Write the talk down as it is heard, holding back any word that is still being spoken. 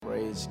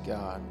Praise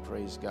God.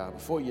 Praise God.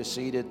 Before you're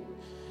seated,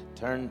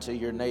 turn to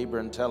your neighbor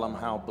and tell them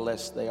how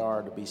blessed they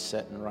are to be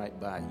sitting right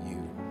by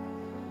you.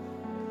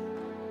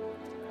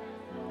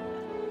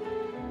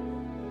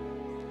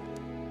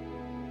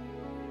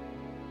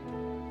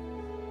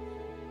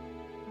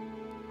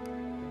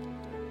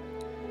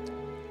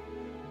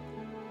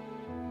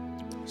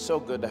 So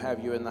good to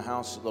have you in the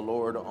house of the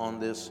Lord on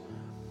this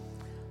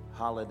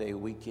holiday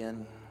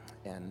weekend.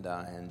 And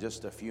in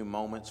just a few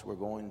moments, we're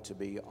going to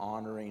be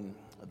honoring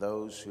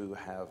those who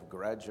have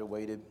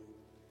graduated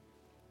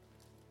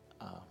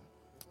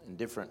in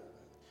different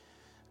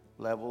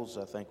levels.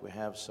 I think we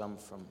have some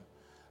from,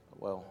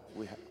 well,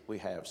 we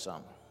have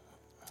some.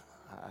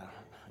 I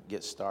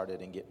get started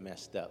and get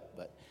messed up.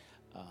 But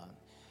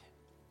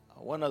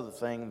one other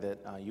thing that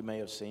you may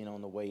have seen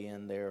on the way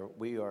in there,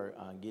 we are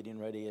getting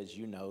ready, as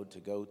you know, to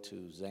go to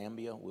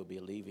Zambia. We'll be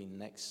leaving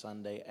next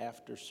Sunday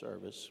after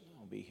service.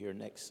 We'll be here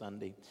next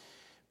Sunday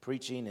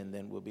preaching, and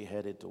then we'll be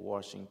headed to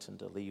Washington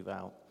to leave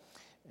out.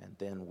 And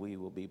then we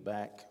will be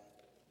back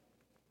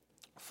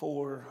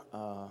for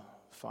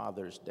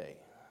Father's Day,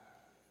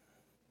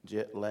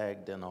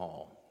 jet-lagged and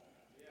all.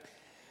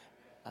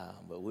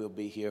 But we'll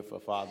be here for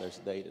Father's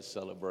Day to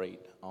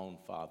celebrate on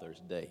Father's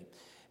Day.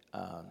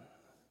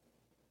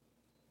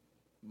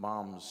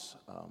 Mom's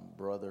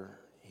brother,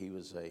 he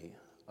was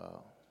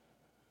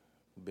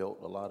built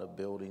a lot of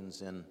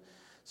buildings in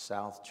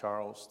South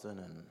Charleston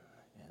and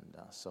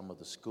some of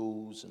the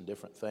schools and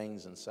different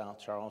things in South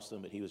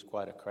Charleston, but he was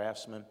quite a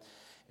craftsman,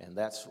 and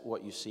that's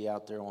what you see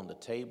out there on the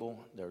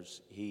table.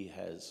 He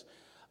has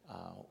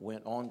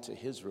went on to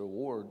his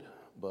reward,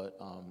 but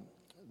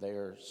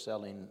they're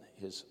selling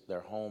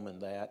their home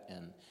and that,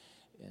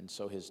 and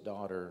so his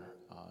daughter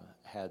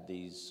had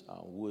these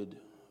wood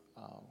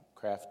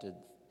crafted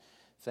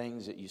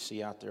things that you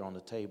see out there on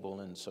the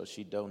table, and so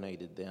she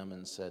donated them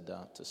and said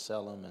to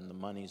sell them, and the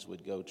monies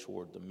would go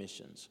toward the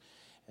missions.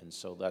 And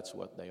so that's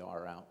what they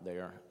are out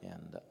there.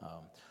 And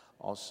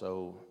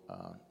also,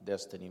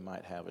 Destiny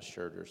might have a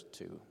shirt or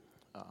two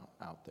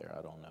out there.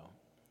 I don't know.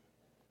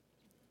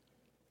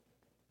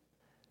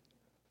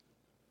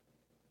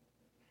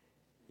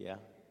 Yeah?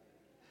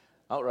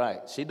 All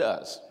right. She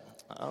does.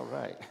 All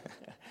right.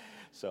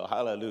 So,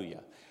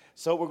 hallelujah.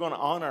 So we're going to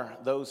honor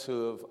those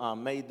who have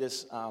made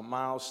this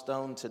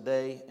milestone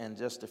today in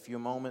just a few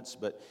moments.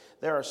 But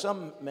there are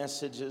some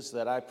messages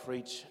that I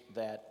preach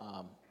that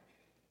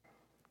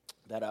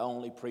I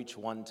only preach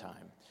one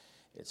time.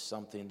 It's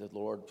something that the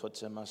Lord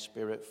puts in my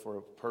spirit for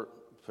a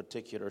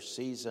particular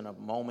season, a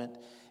moment,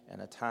 and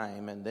a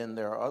time. And then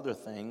there are other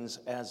things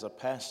as a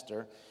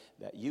pastor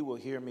that you will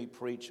hear me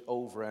preach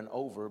over and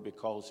over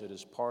because it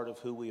is part of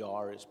who we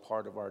are, it's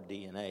part of our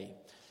DNA.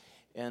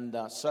 And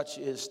such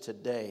is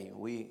today.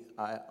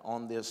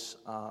 On this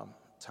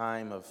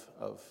time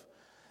of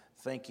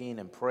thinking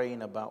and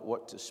praying about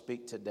what to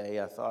speak today,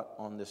 I thought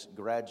on this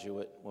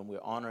graduate, when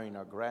we're honoring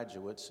our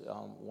graduates,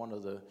 one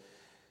of the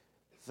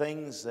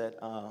things that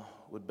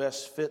would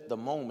best fit the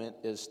moment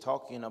is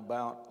talking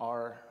about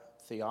our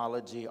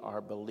theology, our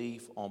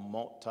belief on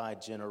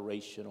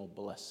multi-generational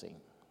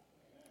blessing.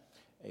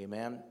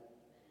 Amen.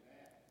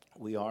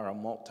 We are a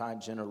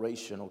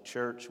multi-generational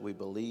church. We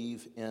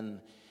believe in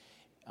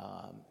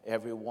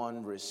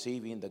everyone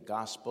receiving the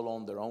gospel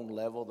on their own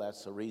level.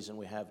 That's the reason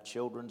we have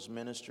children's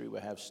ministry, we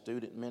have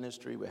student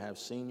ministry, we have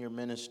senior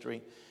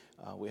ministry.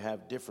 We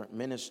have different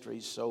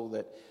ministries so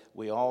that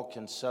we all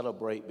can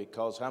celebrate,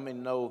 because how many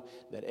know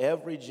that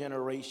every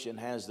generation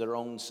has their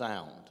own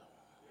sound?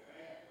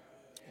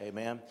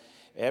 Amen.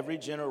 Every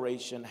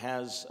generation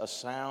has a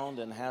sound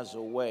and has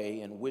a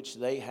way in which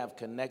they have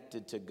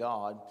connected to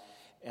God,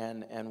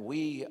 and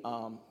we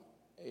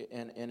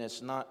and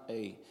it's not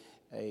a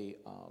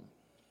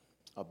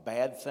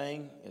bad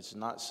thing. It's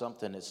not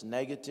something that's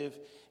negative.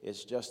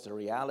 It's just the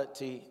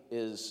reality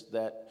is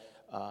that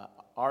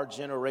our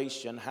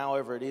generation,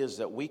 however it is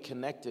that we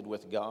connected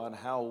with God,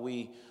 how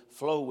we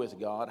flow with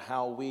God,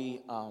 how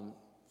we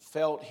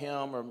felt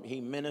Him or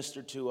He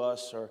ministered to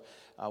us or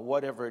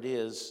whatever it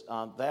is,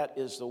 that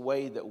is the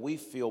way that we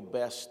feel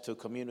best to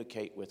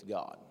communicate with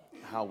God,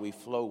 how we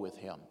flow with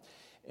Him.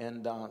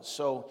 And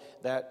so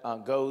that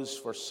goes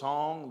for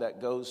song,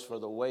 that goes for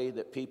the way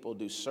that people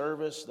do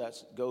service,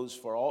 that goes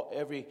for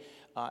every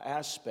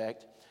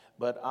aspect.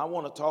 But I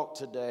want to talk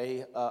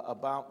today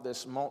about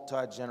this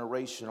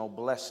multi-generational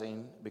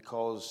blessing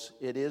because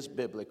it is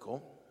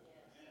biblical.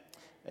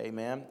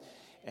 Amen.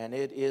 And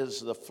it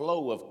is the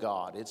flow of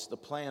God. It's the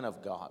plan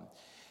of God.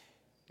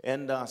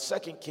 And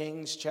 2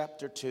 Kings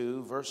chapter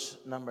 2, verse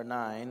number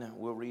 9,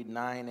 we'll read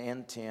 9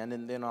 and 10.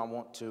 And then I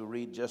want to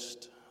read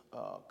just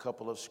a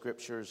couple of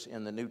scriptures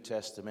in the New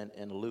Testament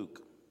in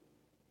Luke.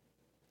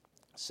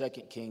 2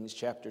 Kings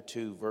chapter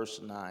 2, verse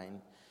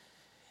 9.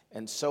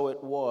 And so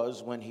it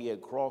was when he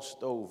had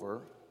crossed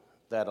over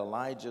that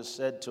Elijah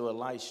said to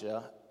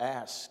Elisha,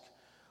 "Ask,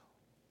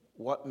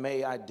 what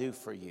may I do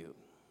for you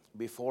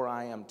before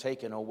I am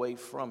taken away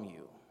from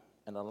you?"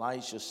 And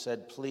Elisha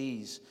said,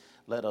 "Please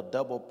let a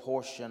double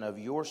portion of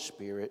your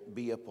spirit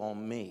be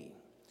upon me."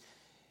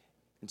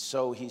 And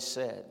so he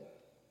said,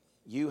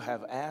 you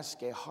have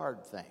asked a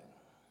hard thing,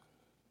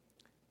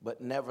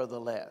 but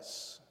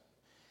nevertheless,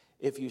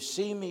 if you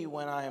see me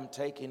when I am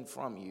taken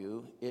from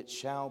you, it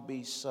shall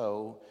be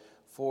so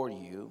for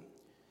you,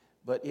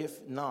 but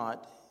if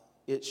not,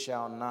 it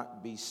shall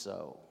not be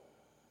so.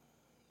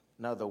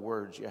 In other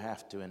words, you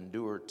have to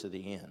endure to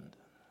the end.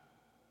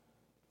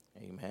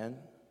 Amen.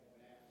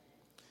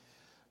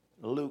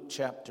 Luke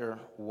chapter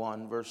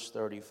 1, verse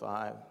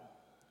 35.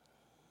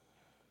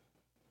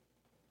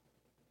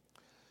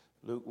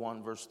 Luke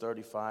 1, verse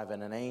 35,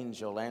 and an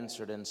angel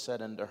answered and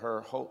said unto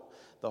her,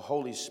 the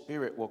Holy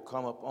Spirit will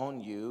come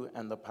upon you,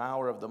 and the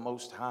power of the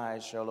Most High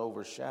shall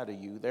overshadow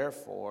you.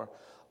 Therefore,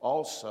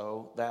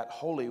 also that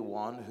Holy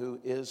One who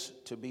is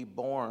to be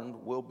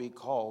born will be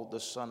called the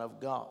Son of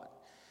God.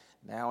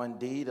 Now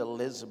indeed,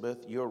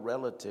 Elizabeth, your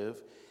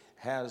relative,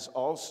 has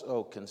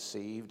also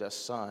conceived a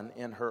son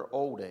in her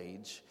old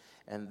age,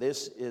 and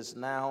this is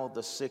now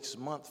the 6th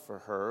month for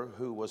her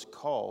who was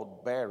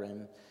called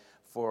barren,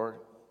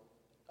 for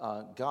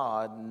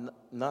God,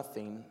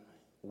 nothing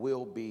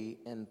will be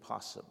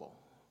impossible.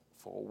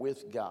 For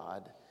with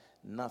God,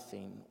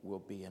 nothing will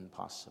be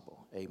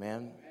impossible.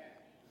 Amen.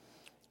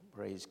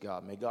 Praise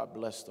God. May God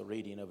bless the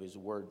reading of his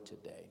word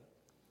today.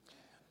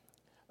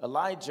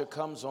 Elijah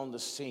comes on the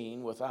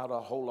scene without a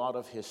whole lot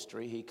of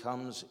history. He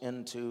comes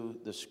into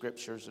the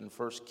scriptures in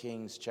 1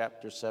 Kings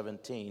chapter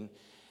 17,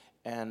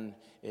 and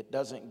it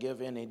doesn't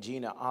give any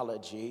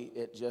genealogy.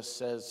 It just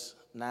says,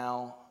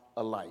 now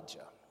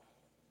Elijah.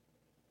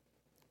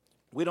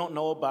 We don't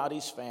know about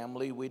his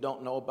family. We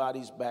don't know about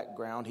his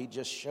background. He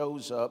just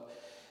shows up,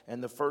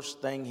 and the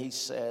first thing he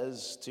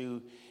says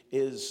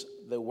is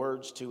the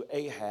words to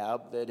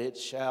Ahab, that it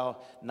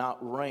shall not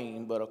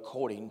rain but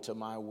according to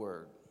my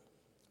word.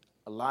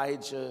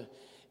 Elijah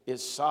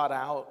is sought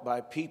out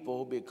by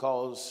people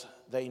because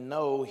they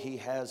know he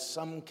has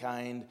some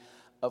kind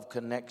of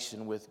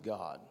connection with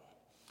God.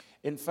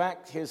 In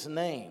fact, his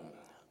name,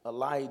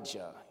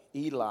 Elijah,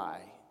 Eli,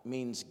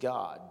 means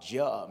God.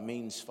 Jah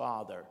means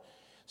father.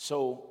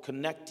 So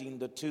connecting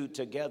the two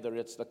together,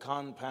 it's the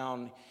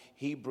compound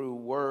Hebrew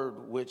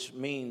word which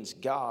means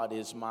God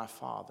is my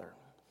father.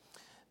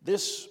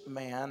 This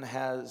man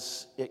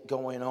has it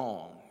going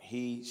on.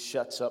 He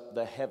shuts up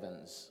the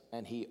heavens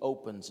and he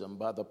opens them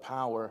by the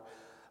power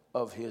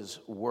of his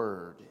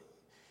word.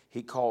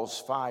 He calls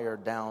fire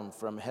down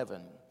from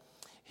heaven.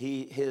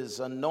 His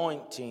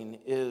anointing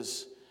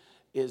is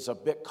a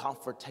bit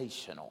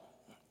confrontational.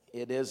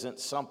 It isn't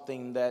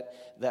something that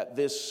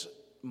this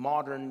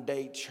modern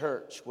day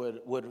church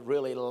would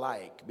really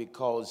like,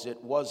 because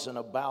it wasn't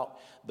about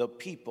the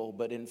people,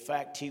 but in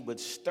fact he would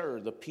stir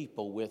the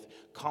people with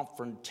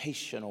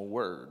confrontational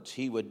words.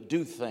 He would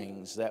do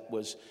things that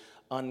was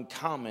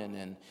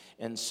uncommon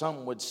and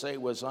some would say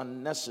was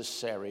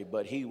unnecessary,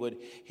 but he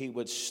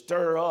would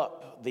stir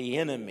up the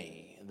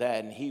enemy.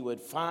 That he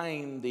would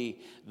find the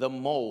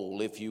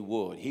mole, if you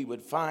would. He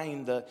would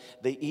find the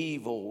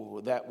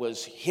evil that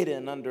was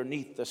hidden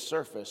underneath the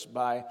surface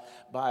by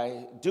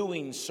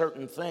doing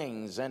certain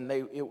things. And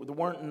it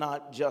weren't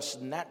not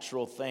just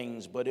natural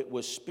things, but it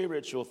was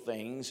spiritual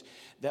things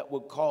that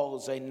would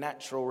cause a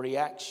natural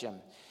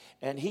reaction.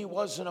 And he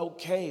wasn't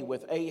okay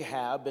with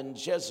Ahab and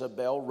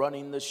Jezebel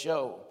running the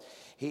show.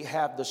 He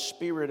had the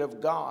Spirit of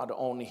God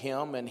on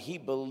him, and he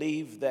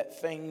believed that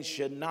things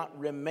should not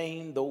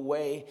remain the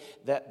way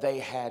that they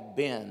had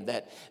been.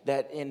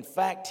 That in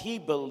fact, he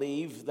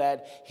believed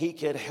that he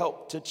could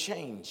help to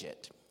change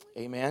it.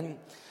 Amen.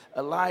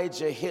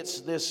 Elijah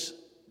hits this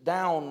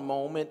down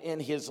moment in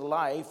his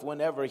life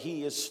whenever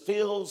he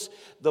feels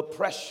the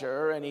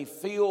pressure and he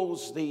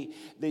feels the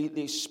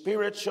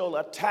spiritual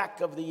attack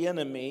of the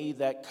enemy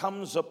that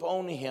comes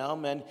upon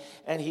him,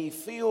 and he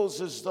feels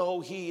as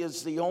though he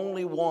is the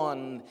only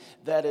one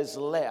that is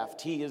left.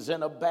 He is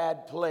in a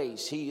bad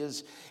place. He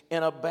is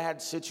in a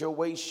bad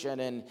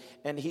situation,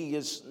 and he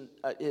is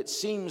it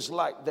seems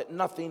like that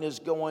nothing is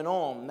going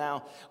on.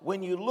 Now,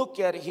 when you look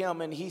at him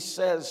and he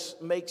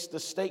makes the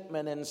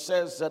statement and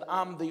says that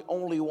I'm the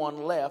only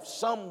one left,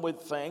 some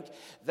would think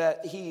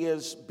that he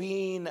is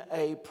being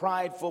a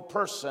prideful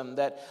person,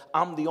 that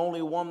I'm the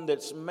only one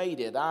that's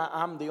made it.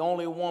 I'm the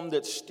only one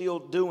that's still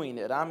doing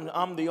it.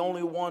 I'm the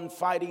only one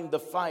fighting the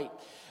fight.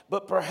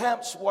 But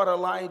perhaps what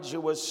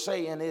Elijah was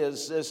saying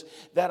is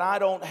that I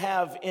don't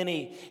have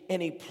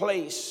any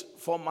place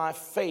for my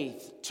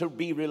faith to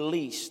be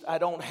released. I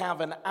don't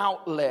have an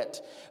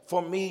outlet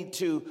for me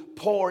to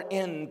pour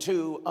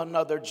into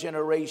another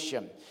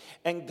generation.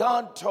 And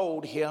God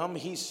told him,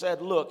 he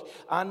said, look,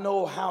 I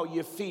know how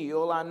you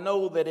feel. I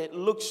know that it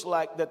looks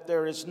like that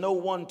there is no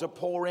one to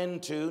pour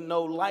into,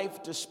 no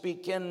life to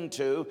speak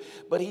into.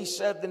 But he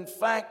said, in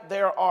fact,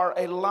 there are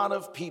a lot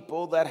of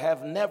people that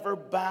have never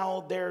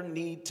bowed their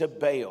knee to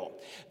Baal.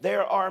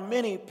 There are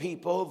many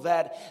people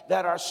that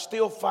are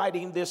still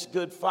fighting this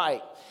good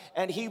fight.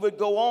 And he would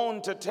go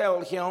on to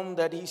tell him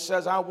that he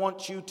says, I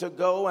want you to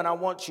go and I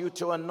want you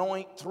to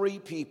anoint 3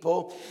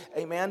 people,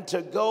 amen,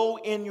 to go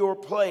in your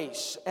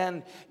place.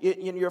 And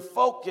your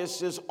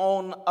focus is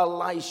on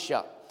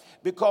Elisha.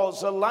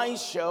 Because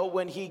Elisha,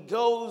 when he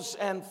goes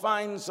and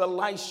finds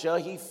Elisha,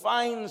 he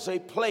finds a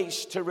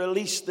place to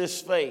release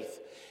this faith.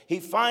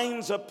 He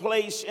finds a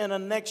place in a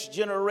next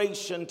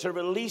generation to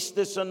release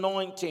this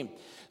anointing,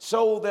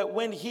 so that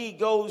when he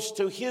goes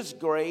to his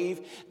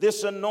grave,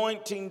 this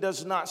anointing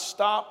does not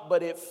stop,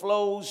 but it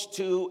flows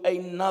to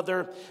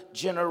another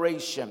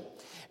generation.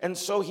 And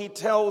so he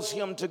tells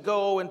him to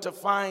go and to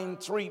find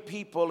 3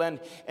 people. And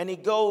he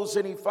goes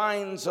and he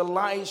finds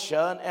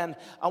Elisha. And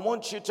I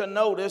want you to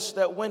notice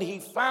that when he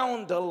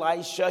found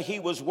Elisha, he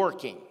was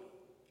working.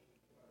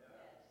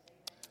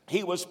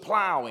 He was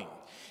plowing.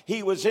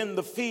 He was in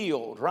the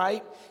field,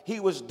 right? He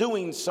was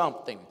doing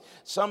something.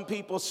 Some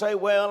people say,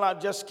 well, I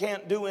just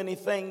can't do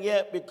anything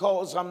yet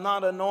because I'm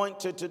not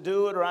anointed to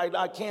do it, or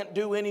I can't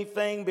do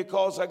anything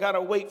because I got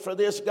to wait for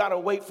this, got to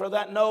wait for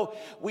that. No,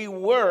 we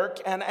work,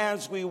 and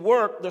as we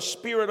work, the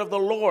Spirit of the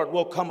Lord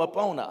will come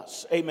upon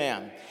us.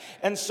 Amen.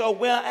 And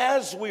so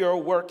as we are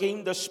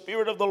working, the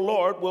Spirit of the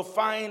Lord will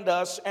find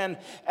us, and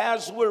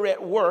as we're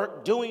at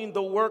work, doing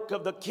the work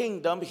of the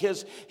kingdom,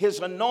 his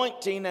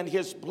anointing and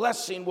his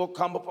blessing will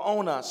come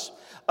upon us.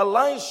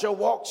 Elijah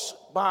walks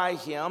by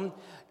him,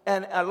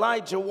 and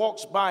Elijah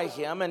walks by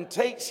him and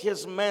takes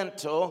his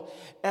mantle,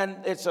 and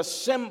it's a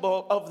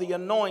symbol of the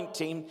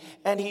anointing,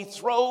 and he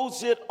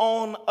throws it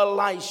on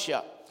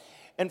Elisha.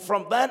 And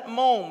from that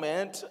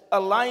moment,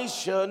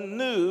 Elisha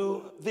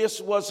knew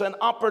this was an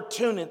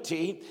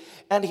opportunity,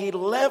 and he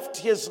left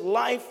his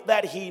life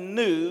that he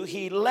knew.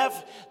 He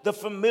left the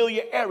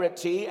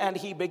familiarity, and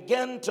he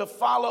began to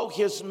follow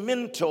his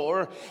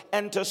mentor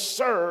and to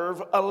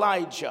serve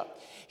Elijah.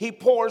 He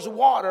pours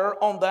water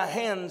on the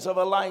hands of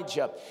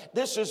Elijah.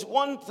 This is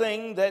one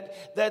thing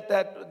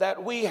that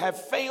we have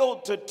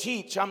failed to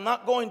teach. I'm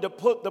not going to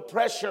put the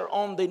pressure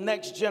on the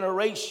next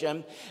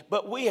generation,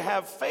 but we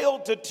have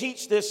failed to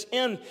teach this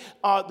in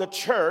the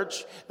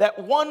church, that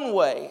one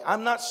way,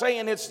 I'm not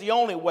saying it's the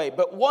only way,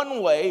 but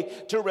one way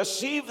to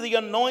receive the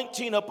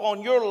anointing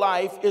upon your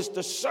life is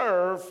to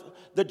serve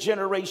the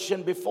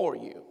generation before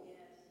you.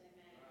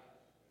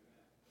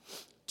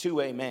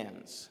 2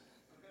 amens.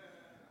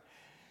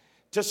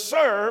 To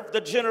serve the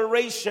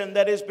generation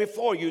that is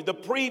before you, the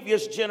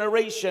previous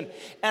generation.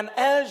 And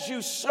as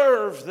you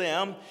serve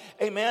them,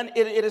 amen,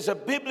 it is a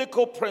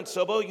biblical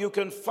principle. You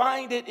can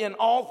find it in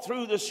all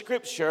through the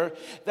scripture,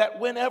 that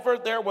whenever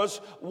there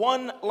was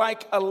one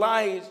like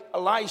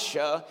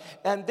Elisha,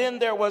 and then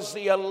there was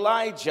the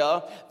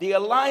Elisha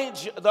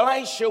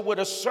would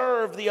have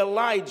served the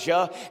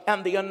Elijah,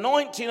 and the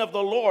anointing of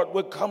the Lord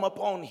would come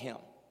upon him.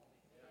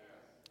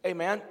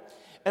 Amen.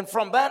 And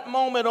from that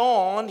moment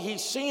on, he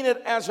seen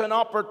it as an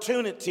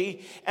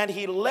opportunity, and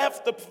he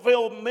left the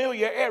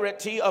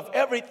familiarity of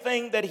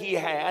everything that he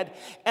had,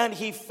 and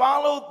he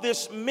followed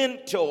this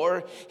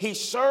mentor. He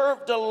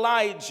served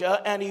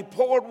Elijah, and he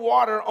poured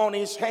water on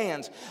his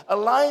hands.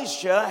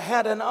 Elijah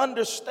had an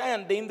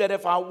understanding that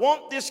if I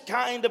want this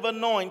kind of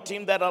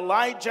anointing that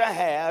Elijah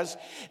has,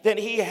 then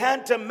he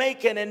had to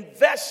make an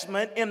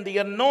investment in the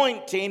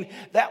anointing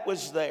that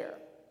was there.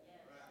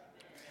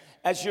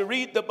 As you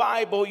read the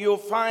Bible, you'll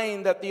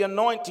find that the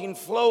anointing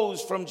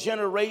flows from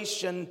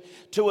generation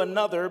to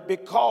another,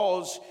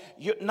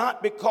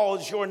 not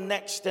because you're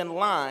next in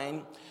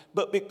line,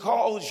 but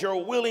because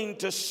you're willing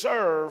to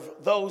serve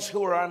those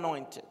who are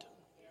anointed.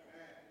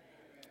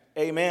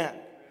 Amen.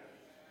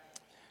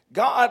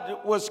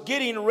 God was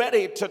getting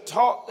ready to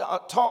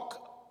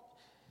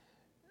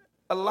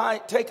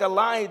take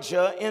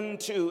Elijah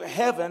into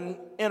heaven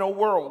in a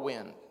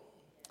whirlwind.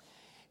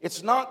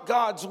 It's not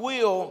God's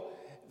will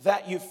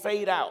that you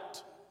fade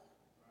out.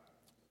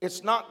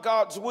 It's not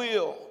God's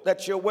will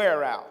that you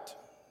wear out.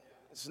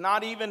 It's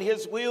not even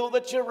his will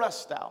that you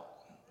rust out.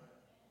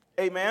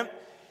 Amen.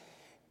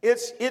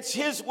 It's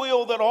his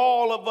will that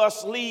all of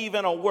us leave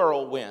in a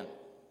whirlwind.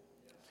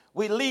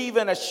 We leave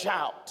in a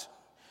shout.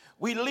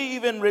 We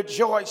leave in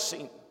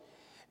rejoicing.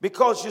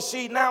 Because you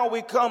see, now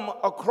we come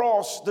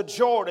across the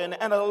Jordan,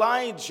 and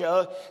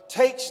Elijah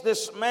takes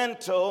this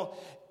mantle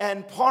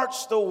and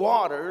parts the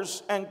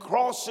waters and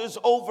crosses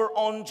over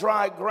on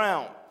dry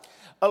ground.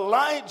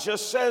 Elijah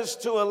says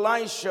to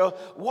Elisha,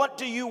 "What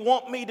do you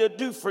want me to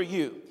do for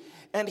you?"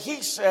 And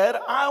he said,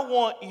 "I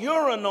want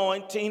your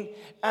anointing,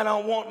 and I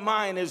want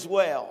mine as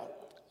well.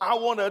 I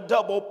want a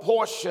double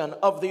portion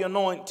of the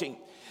anointing."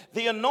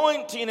 The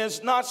anointing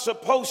is not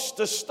supposed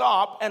to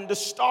stop and to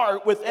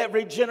start with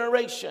every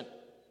generation.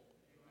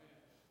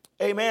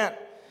 Amen.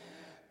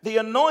 The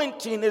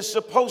anointing is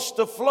supposed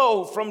to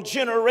flow from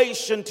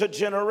generation to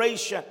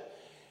generation.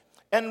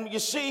 And you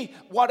see,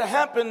 what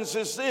happens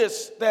is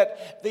this,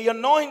 that the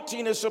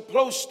anointing is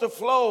supposed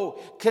to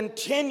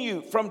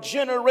continue from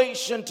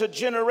generation to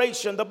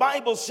generation. The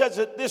Bible says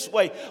it this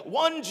way: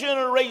 one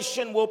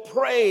generation will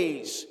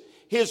praise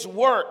his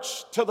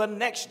works to the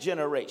next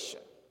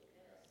generation.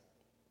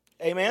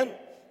 Amen.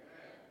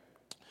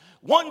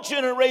 One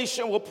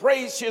generation will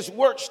praise his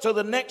works to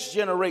the next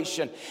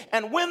generation.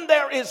 And when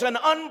there is an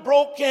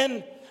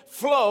unbroken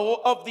flow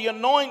of the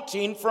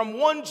anointing from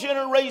one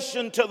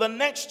generation to the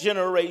next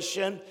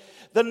generation,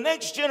 the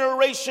next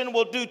generation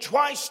will do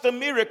twice the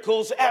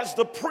miracles as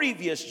the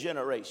previous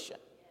generation.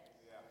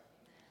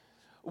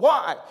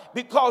 Why?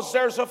 Because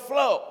there's a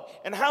flow.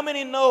 And how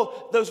many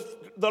know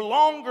the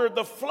longer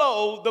the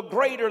flow, the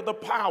greater the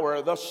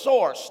power, the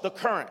source, the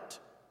current?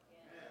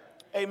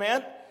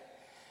 Amen?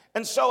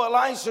 And so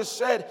Elijah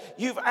said,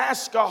 you've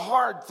asked a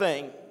hard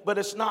thing, but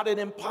it's not an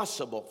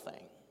impossible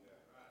thing.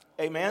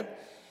 Amen?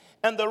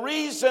 And the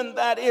reason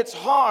that it's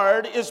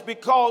hard is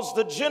because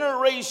the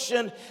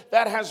generation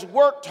that has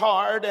worked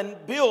hard and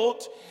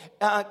built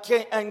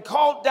and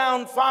called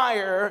down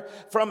fire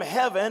from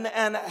heaven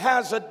and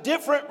has a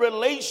different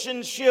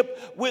relationship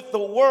with the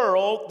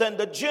world than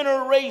the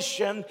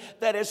generation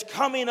that is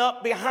coming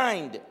up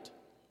behind it.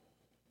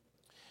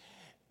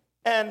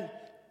 And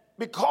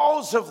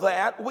because of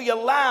that, we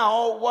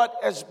allow what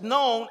is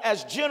known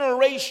as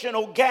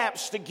generational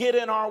gaps to get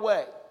in our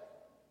way.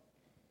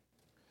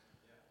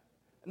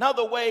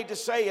 Another way to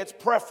say it's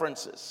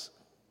preferences,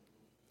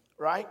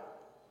 right?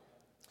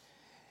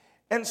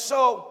 And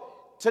so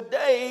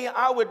today,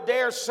 I would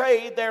dare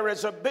say there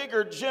is a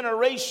bigger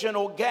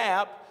generational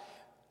gap,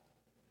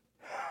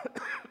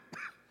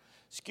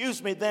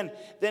 excuse me, than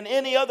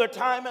any other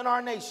time in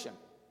our nation.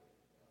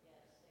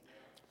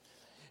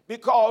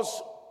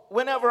 Because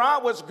whenever I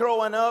was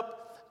growing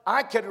up,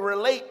 I could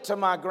relate to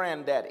my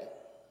granddaddy.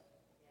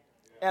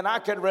 And I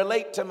could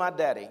relate to my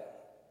daddy.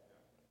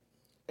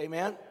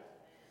 Amen?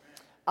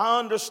 I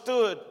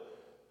understood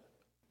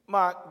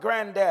my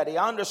granddaddy.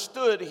 I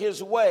understood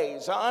his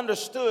ways. I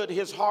understood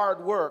his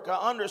hard work.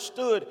 I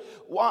understood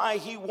why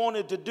he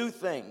wanted to do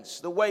things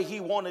the way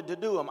he wanted to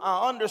do them.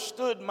 I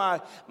understood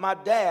my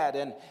dad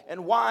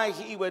and why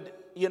he would,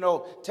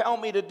 tell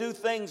me to do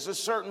things a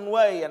certain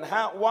way and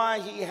why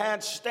he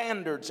had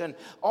standards and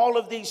all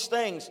of these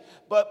things.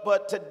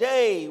 But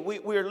today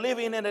we're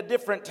living in a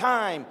different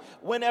time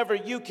whenever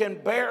you can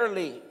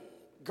barely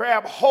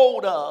grab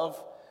hold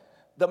of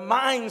the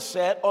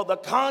mindset or the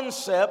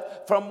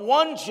concept from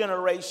one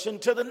generation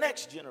to the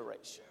next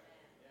generation.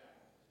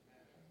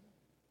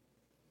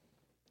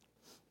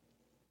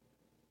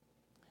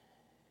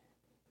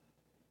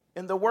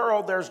 In the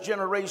world, there's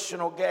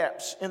generational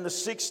gaps. In the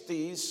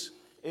 60s,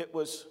 it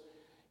was,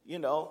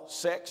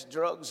 sex,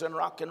 drugs, and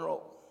rock and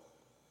roll.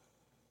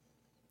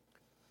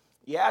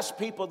 You ask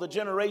people the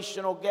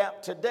generational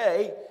gap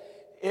today,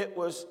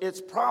 it's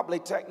probably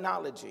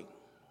technology.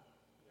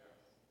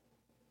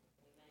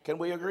 Can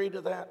we agree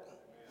to that?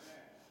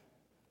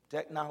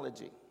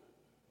 Technology.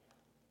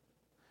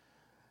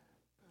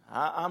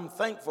 I'm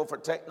thankful for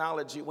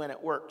technology when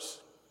it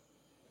works.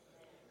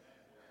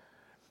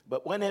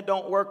 But when it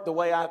don't work the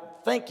way I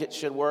think it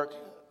should work,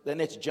 then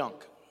it's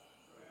junk.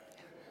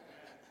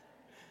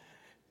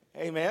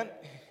 Amen?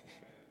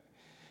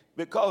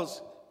 Because,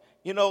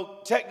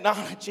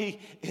 technology,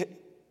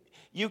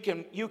 you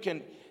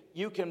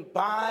can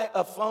buy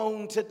a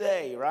phone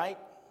today, right?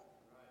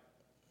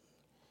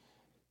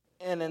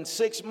 And in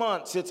 6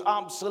 months, it's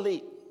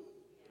obsolete.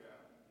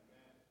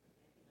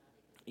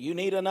 You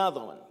need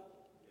another one.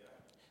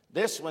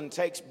 This one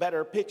takes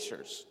better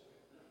pictures.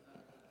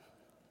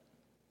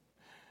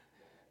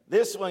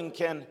 This one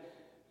can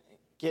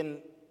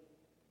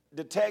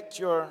detect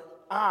your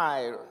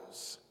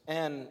eyes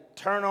and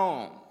turn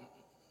on.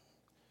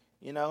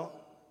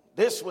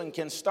 This one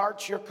can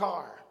start your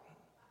car.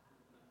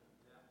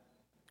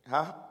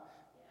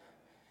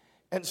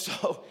 And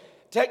so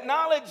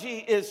technology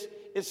is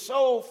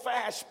so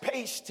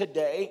fast-paced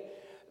today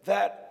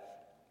that,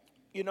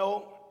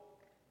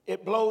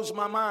 it blows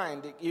my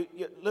mind.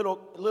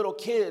 Little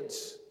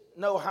kids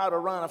know how to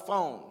run a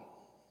phone.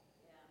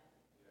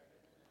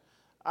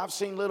 I've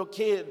seen little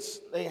kids,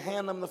 they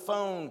hand them the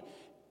phone,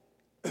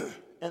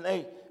 and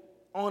they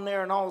on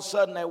there, and all of a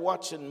sudden they're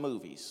watching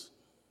movies.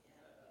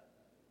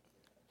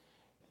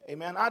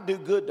 Amen. I do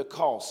good to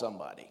call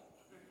somebody.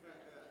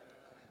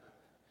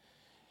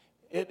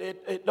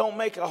 It don't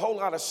make a whole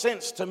lot of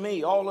sense to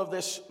me, all of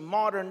this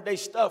modern day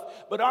stuff.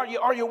 But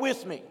are you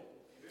with me?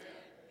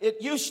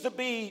 It used to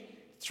be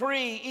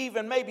 3,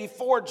 even maybe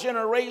 4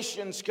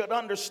 generations could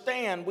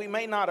understand. We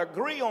may not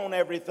agree on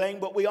everything,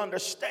 but we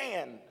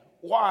understand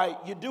why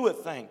you do a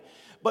thing.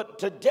 But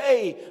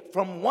today,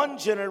 from one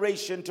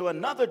generation to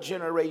another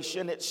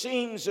generation, it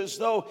seems as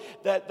though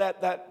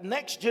that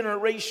next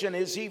generation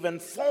is even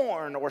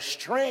foreign or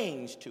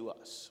strange to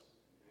us.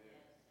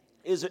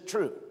 Is it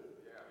true?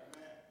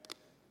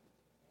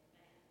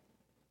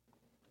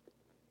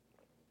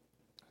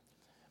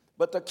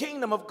 But the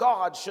kingdom of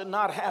God should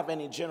not have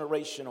any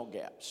generational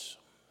gaps.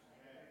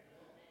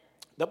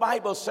 The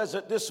Bible says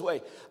it this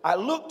way: I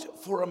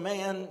looked for a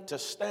man to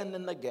stand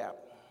in the gap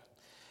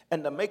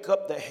and to make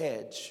up the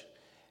hedge,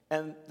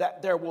 and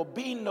that there will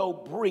be no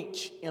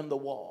breach in the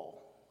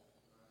wall.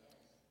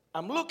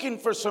 I'm looking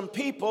for some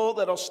people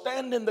that'll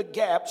stand in the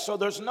gap so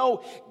there's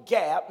no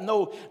gap,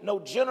 no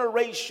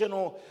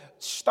generational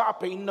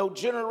stopping, no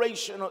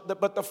generational,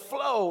 but the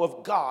flow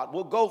of God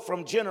will go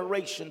from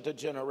generation to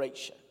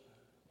generation.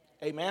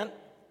 Amen?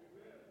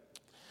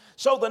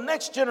 So the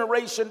next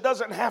generation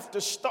doesn't have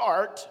to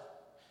start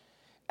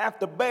at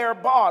the bare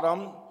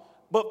bottom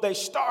but they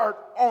start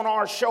on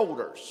our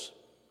shoulders.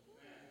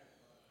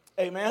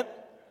 Amen.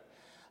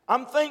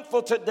 I'm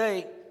thankful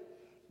today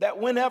that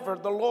whenever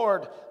the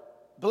Lord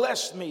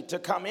blessed me to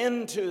come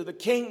into the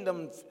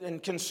kingdom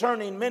and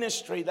concerning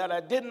ministry, that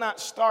I did not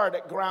start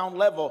at ground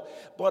level,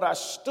 but I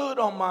stood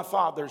on my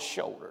Father's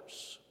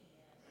shoulders.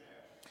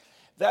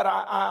 That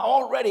I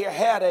already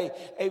had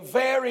a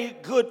very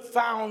good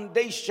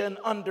foundation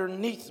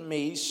underneath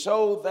me,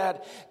 so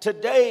that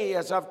today,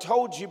 as I've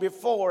told you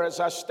before, as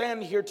I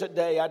stand here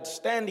today, I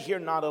stand here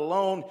not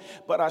alone,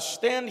 but I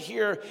stand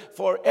here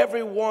for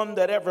everyone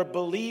that ever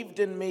believed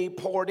in me,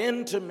 poured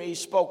into me,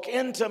 spoke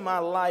into my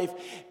life,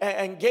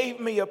 and gave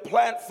me a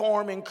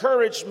platform,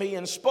 encouraged me,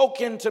 and spoke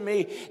into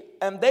me.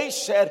 And they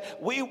said,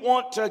 we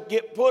want to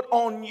put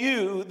on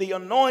you the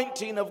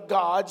anointing of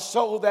God,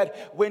 so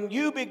that when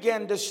you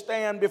begin to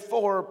stand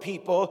before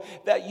people,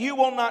 that you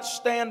will not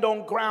stand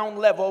on ground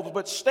level,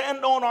 but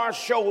stand on our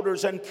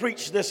shoulders and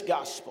preach this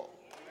gospel.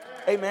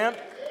 Amen.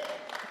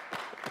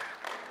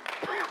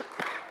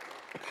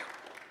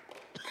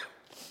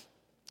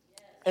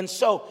 And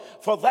so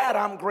for that,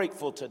 I'm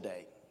grateful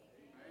today.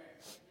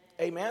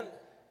 Amen.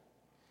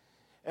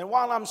 And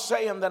while I'm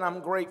saying that I'm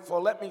grateful,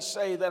 let me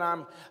say that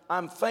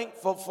I'm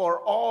thankful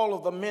for all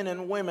of the men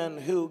and women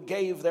who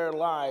gave their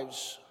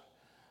lives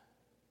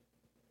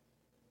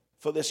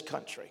for this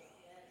country.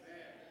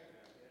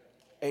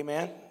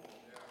 Amen.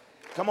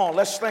 Come on,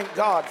 let's thank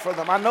God for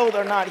them. I know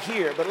they're not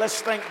here, but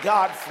let's thank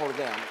God for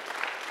them.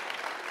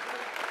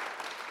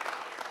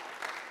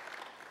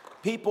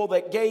 People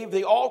that gave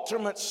the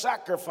ultimate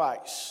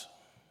sacrifice,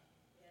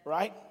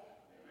 right?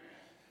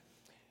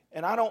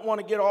 And I don't want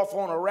to get off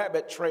on a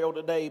rabbit trail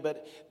today,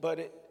 but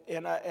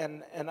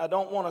I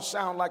don't want to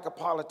sound like a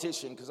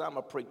politician, because I'm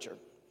a preacher.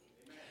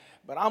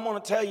 But I'm going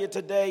to tell you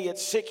today,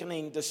 it's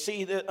sickening to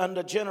see that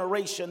under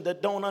generation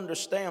that don't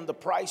understand the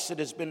price that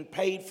has been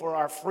paid for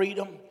our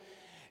freedom.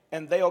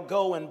 And they'll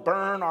go and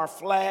burn our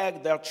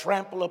flag. They'll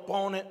trample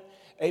upon it.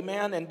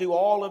 Amen. And do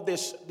all of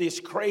this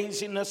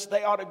craziness.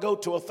 They ought to go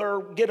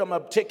to get them a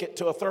ticket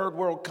to a third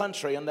world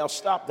country, and they'll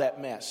stop that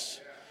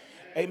mess.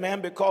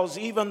 Amen. Because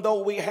even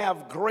though we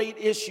have great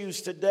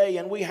issues today,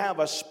 and we have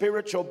a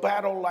spiritual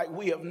battle like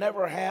we have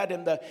never had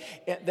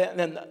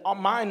in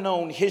my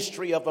known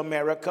history of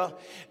America,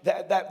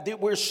 that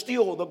we're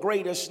still the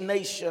greatest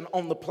nation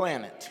on the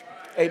planet.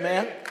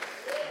 Amen.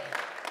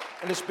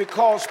 And it's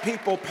because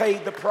people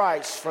paid the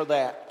price for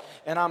that.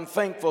 And I'm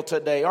thankful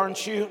today,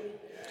 aren't you?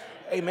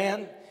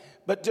 Amen.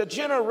 But the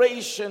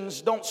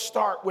generations don't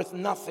start with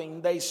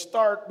nothing. They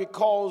start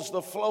because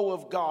the flow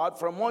of God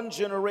from one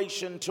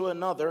generation to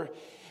another.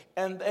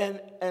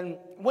 And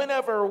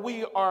whenever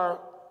we are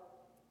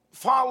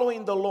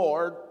following the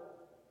Lord,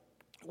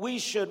 we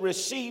should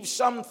receive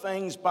some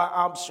things by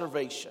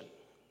observation.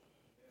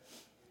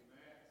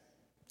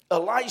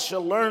 Elisha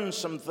learned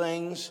some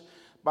things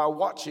by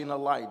watching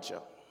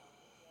Elijah,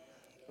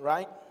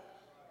 right?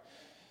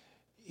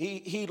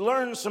 He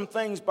learned some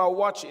things by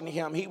watching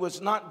him. He was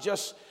not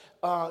just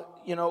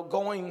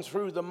going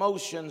through the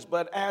motions,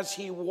 but as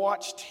he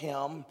watched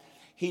him,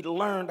 he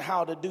learned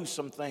how to do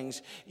some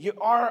things.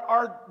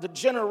 The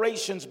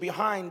generations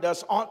behind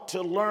us ought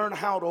to learn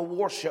how to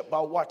worship by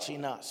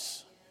watching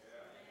us.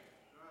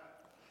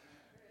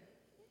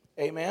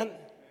 Amen.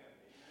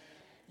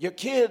 Your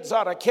kids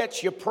ought to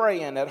catch you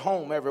praying at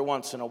home every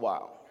once in a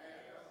while.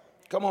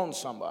 Come on,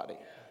 somebody.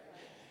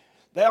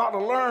 They ought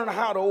to learn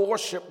how to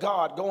worship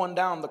God going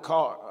down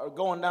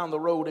the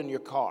road in your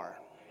car.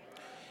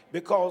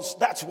 Because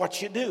that's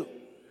what you do.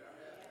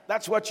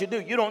 That's what you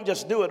do. You don't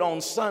just do it on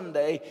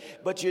Sunday,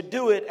 but you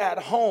do it at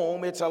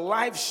home. It's a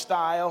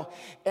lifestyle,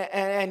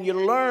 and you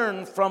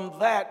learn from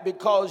that,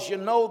 because you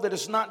know that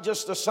it's not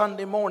just a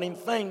Sunday morning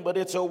thing, but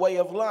it's a way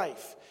of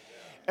life.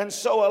 And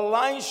so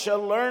Elisha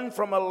learned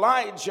from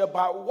Elijah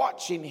by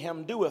watching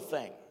him do a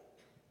thing.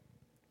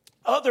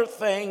 Other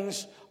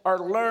things are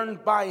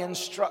learned by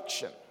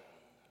instruction,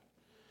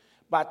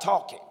 by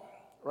talking,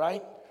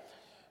 right?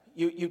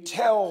 You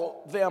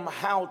tell them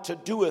how to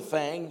do a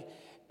thing,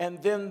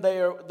 and then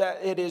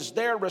it is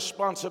their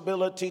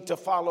responsibility to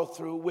follow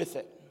through with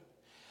it.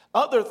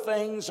 Other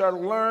things are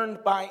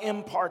learned by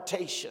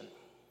impartation.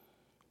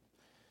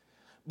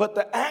 But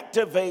the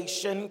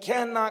activation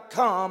cannot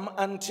come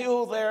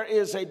until there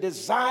is a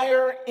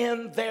desire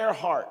in their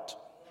heart.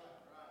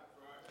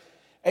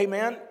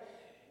 Amen.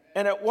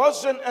 And it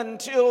wasn't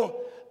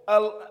until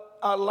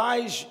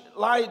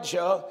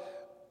Elijah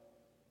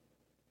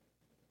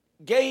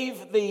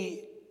gave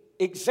the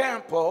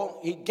example,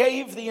 he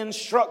gave the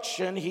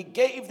instruction, he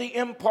gave the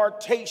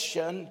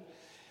impartation,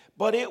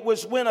 but it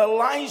was when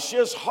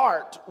Elijah's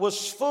heart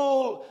was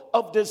full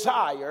of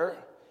desire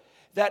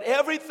that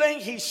everything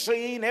he's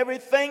seen,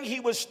 everything he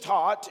was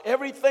taught,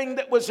 everything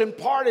that was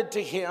imparted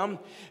to him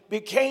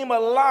became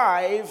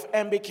alive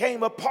and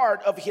became a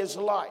part of his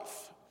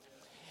life.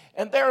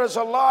 And there is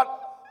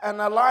an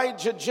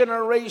Elijah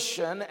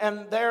generation,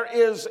 and there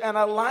is an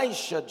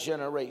Elisha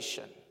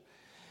generation.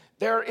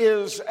 There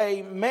is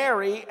a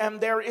Mary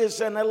and there is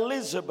an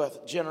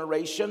Elizabeth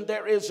generation.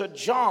 There is a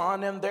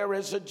John and there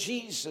is a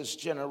Jesus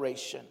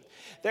generation.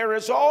 There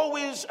is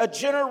always a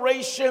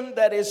generation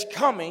that is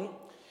coming.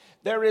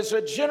 There is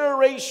a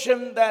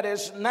generation that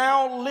is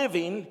now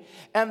living,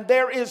 and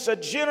there is a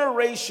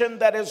generation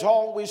that is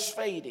always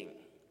fading.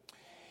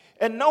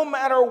 And no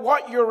matter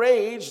what your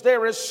age,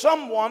 there is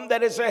someone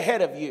that is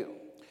ahead of you.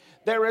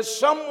 There is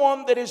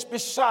someone that is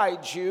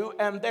beside you,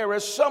 and there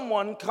is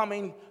someone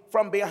coming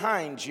from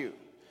behind you.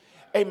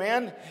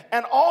 Amen.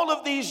 And all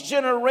of these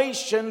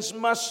generations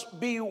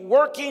must be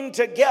working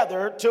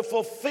together to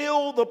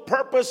fulfill the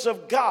purpose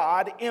of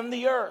God in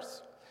the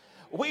earth.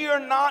 We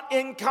are not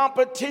in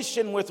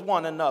competition with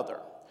one another.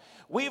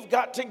 We've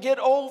got to get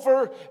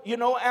over,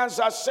 as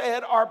I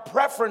said, our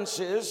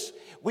preferences.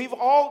 We've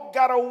all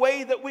got a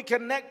way that we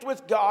connect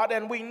with God,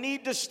 and we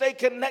need to stay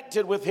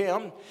connected with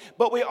Him.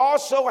 But we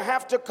also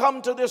have to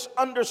come to this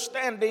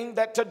understanding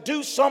that to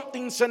do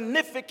something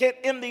significant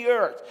in the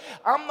earth,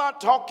 I'm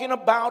not talking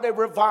about a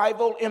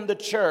revival in the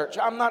church.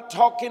 I'm not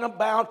talking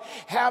about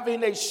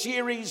having a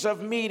series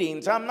of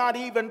meetings. I'm not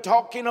even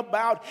talking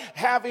about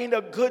having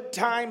a good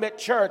time at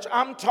church.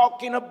 I'm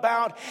talking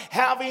about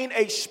having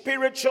a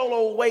spiritual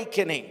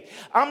awakening.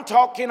 I'm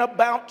talking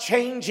about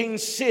changing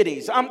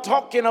cities. I'm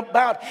talking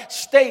about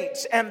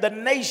states and the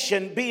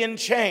nation being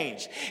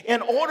changed.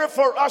 In order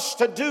for us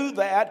to do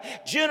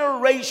that,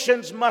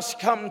 generations must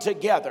come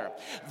together.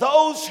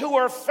 Those who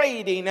are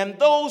fading and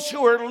those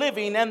who are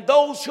living and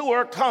those who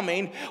are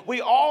coming,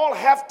 we all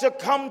have to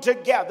come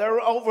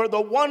together over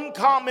the one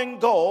common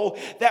goal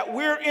that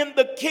we're in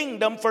the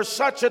kingdom for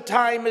such a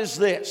time as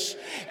this.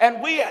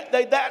 And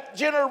that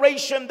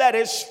generation that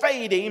is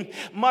fading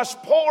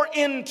must pour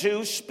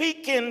into,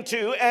 speak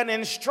into, and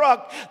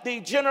instruct the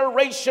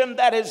generation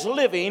that is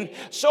living,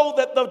 so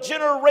that the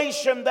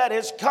generation that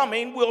is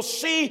coming will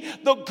see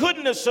the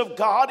goodness of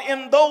God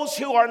in those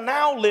who are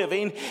now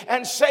living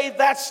and say,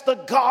 that's the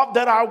God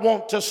that I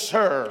want to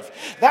serve.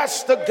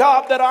 That's the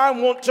God that I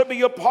want to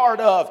be a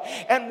part of.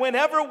 And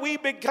whenever we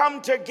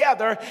become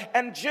together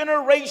and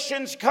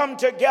generations come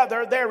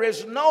together, there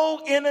is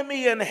no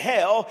enemy in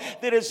hell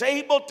that is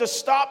able to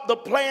stop the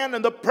plan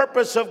and the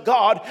purpose of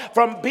God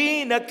from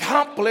being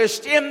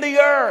accomplished in the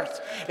earth.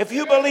 If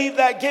you believe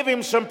that, give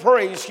Him some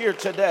praise here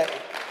today.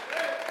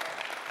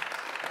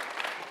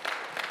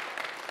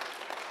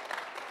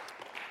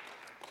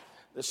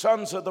 The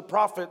sons of the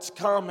prophets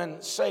come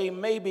and say,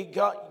 maybe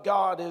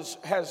God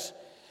has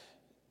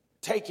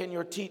taken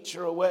your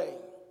teacher away.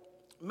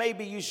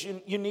 Maybe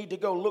you need to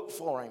go look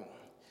for him.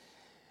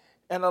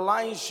 And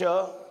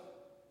Elijah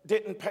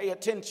didn't pay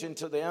attention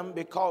to them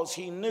because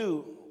he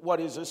knew what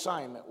his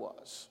assignment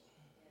was.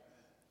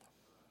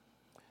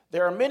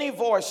 There are many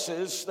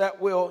voices that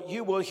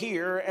you will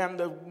hear, and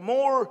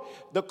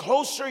the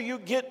closer you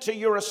get to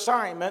your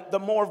assignment, the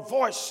more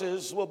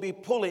voices will be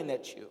pulling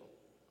at you.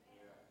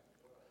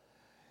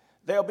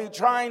 They'll be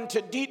trying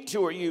to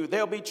detour you.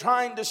 They'll be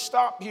trying to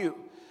stop you.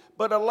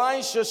 But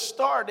Elisha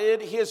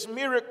started his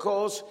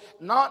miracles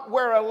not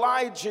where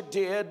Elijah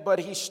did, but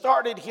he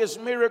started his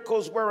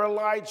miracles where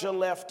Elijah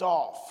left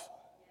off.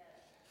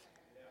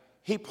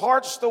 He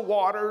parts the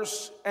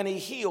waters and he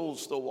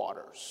heals the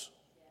waters.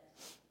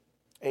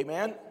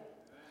 Amen.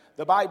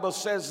 The Bible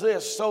says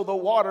this, so the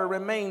water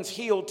remains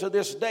healed to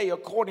this day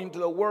according to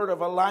the word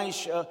of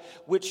Elisha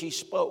which he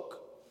spoke.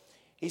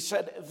 He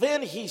said,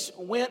 then he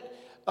went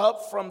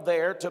up from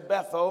there to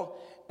Bethel,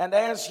 and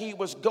as he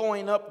was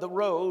going up the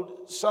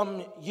road,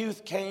 some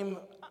youth came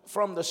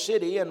from the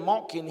city and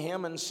mocking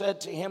him and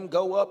said to him,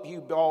 go up, you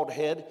bald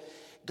head.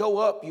 Go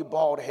up, you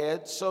bald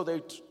head. So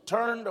they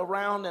turned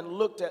around and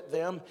looked at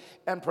them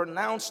and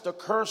pronounced a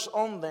curse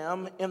on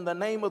them in the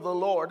name of the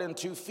Lord. And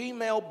 2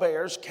 female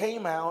bears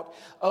came out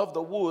of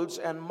the woods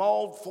and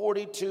mauled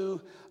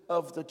 42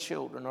 of the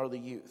children or the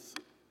youth.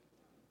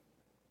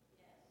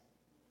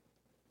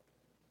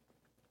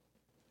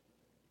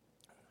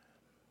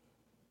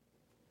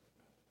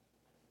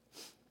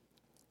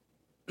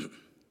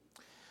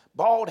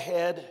 Bald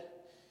head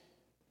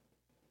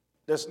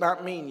does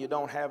not mean you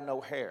don't have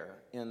no hair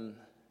in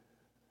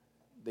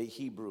the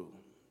Hebrew,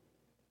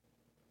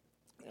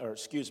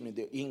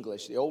 the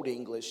English. The Old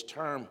English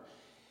term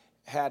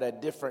had a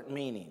different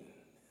meaning.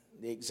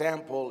 The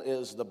example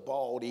is the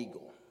bald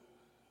eagle.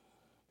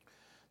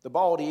 The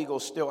bald eagle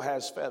still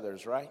has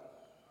feathers, right?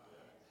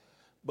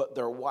 But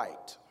they're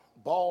white.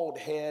 Bald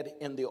head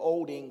in the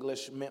Old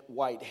English meant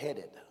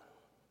white-headed.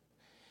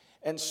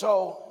 And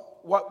so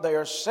what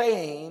they're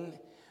saying,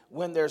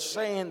 when they're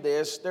saying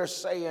this, they're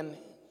saying,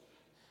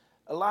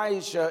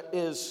 Elijah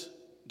is,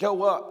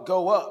 go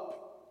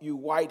up, you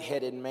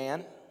white-headed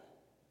man.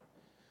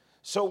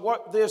 So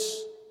what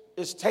this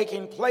is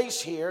taking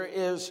place here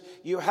is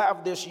you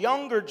have this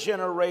younger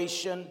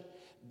generation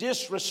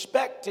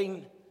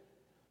disrespecting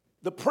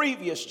the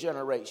previous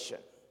generation.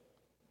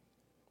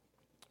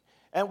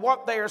 And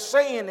what they're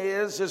saying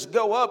is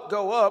go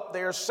up.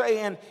 They're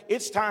saying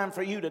it's time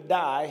for you to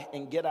die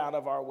and get out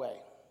of our way.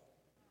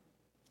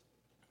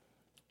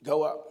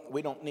 Go up.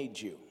 We don't need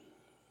you.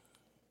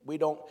 We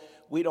don't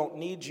we don't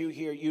need you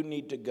here, you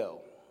need to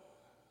go.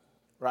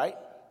 Right?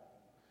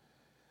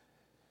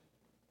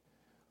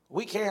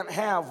 We can't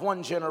have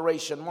one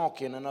generation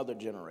mocking another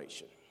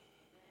generation,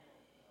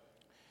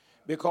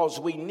 because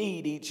we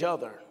need each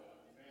other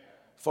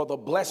for the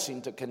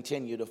blessing to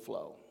continue to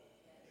flow.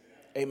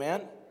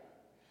 Amen?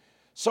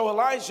 So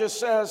Elijah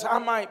says, I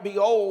might be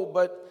old,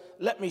 but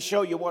let me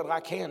show you what I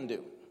can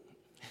do.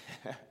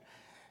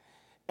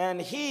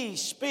 And he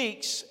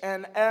speaks,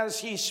 and as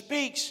he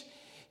speaks,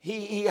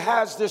 he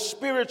has this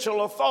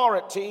spiritual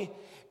authority.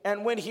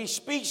 And when he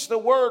speaks the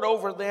word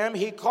over them,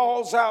 he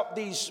calls out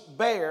these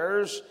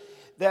bears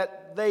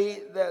that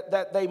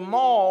they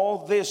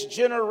maul this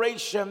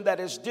generation that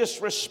is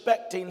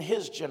disrespecting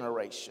his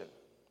generation.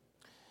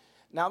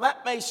 Now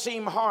that may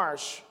seem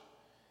harsh,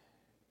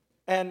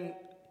 and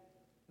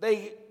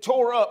they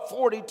tore up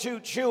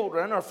 42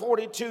 children or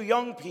 42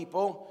 young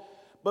people,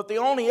 but the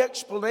only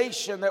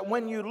explanation that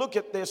when you look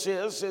at this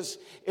is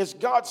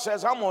God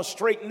says, I'm going to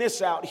straighten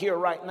this out here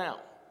right now.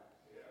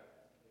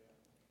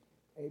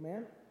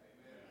 Amen.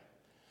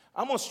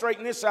 I'm going to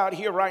straighten this out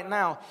here right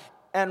now.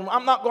 And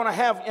I'm not going to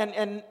have,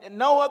 and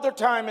no other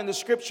time in the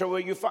scripture will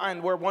you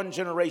find where one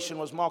generation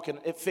was mocking,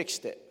 it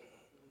fixed it.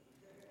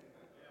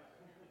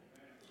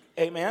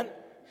 Amen.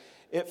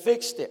 It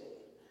fixed it.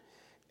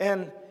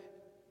 And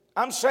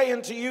I'm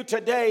saying to you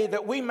today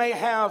that we may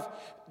have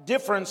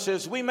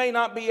differences. We may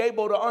not be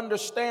able to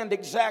understand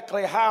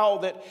exactly how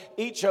that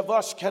each of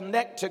us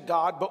connect to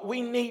God, but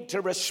we need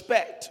to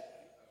respect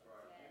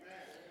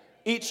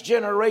each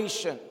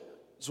generation's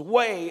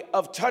way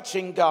of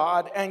touching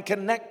God and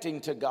connecting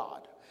to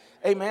God.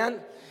 Amen.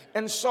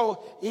 And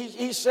so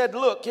he said,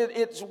 look,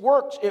 it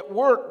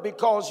worked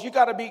because you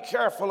got to be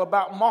careful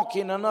about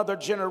mocking another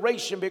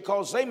generation,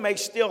 because they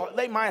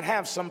might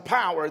have some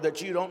power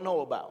that you don't know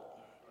about.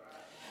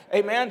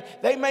 Amen.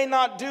 They may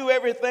not do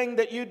everything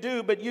that you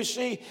do, but you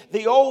see,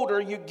 the older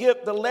you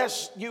get, the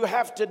less you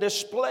have to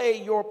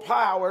display your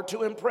power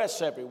to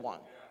impress everyone.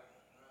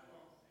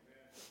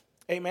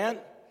 Amen.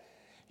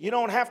 You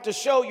don't have to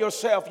show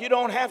yourself. You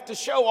don't have to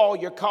show all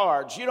your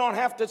cards. You don't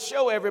have to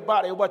show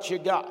everybody what you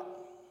got.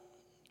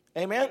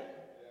 Amen.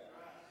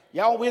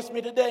 Y'all with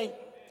me today?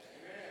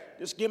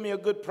 Just give me a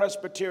good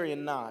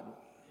Presbyterian nod.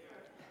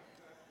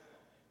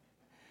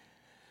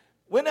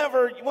 When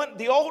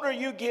the older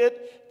you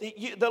get,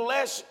 the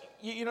less,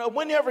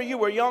 whenever you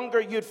were younger,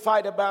 you'd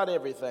fight about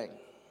everything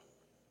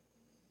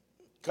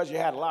because you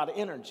had a lot of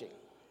energy,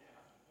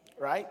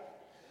 right?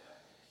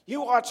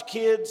 You watch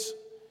kids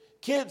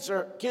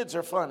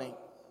are funny.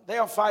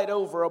 They'll fight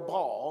over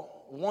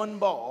one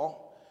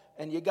ball,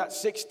 and you got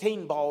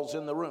 16 balls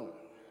in the room.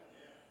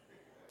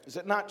 Is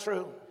it not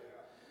true?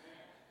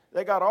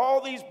 They got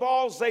all these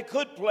balls they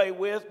could play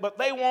with, but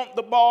they want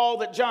the ball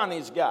that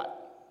Johnny's got.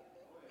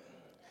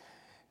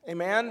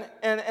 Amen.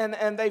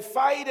 And they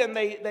fight and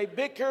they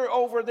bicker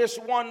over this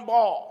one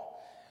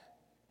ball.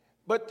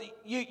 But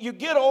you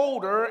get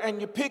older and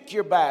you pick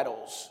your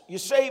battles. You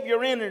save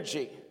your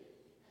energy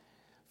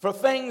for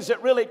things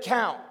that really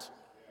count,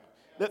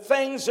 the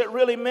things that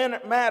really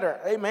matter.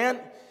 Amen.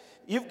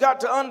 You've got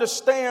to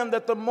understand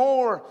that the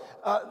more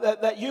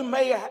that you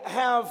may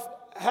have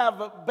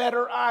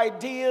better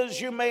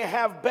ideas, you may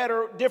have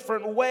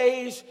different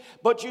ways,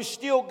 but you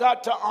still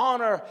got to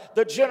honor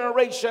the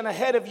generation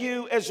ahead of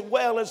you, as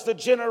well as the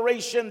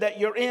generation that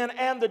you're in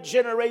and the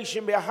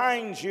generation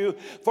behind you,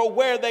 for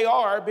where they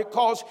are.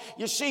 Because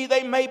you see,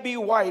 they may be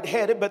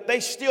white-headed, but they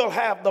still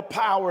have the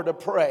power to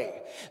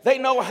pray. They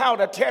know how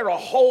to tear a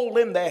hole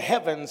in the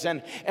heavens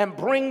and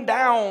bring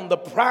down the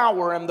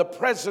power and the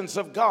presence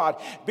of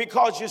God.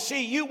 Because you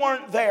see, you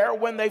weren't there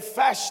when they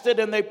fasted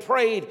and they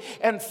prayed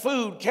and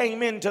food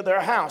came into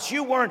their house.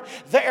 You weren't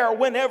there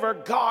whenever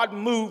God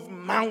moved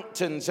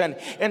mountains and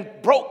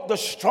broke the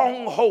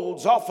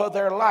strongholds off of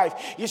their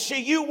life. You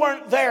see, you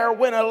weren't there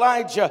when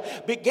Elijah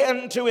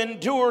began to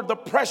endure the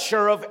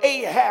pressure of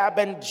Ahab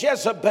and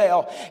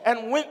Jezebel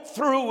and went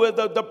through with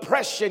the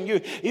depression.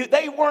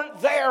 They weren't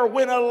there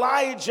when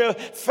Elijah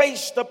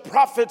faced the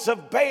prophets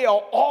of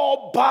Baal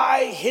all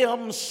by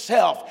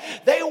himself.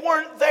 They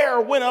weren't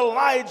there when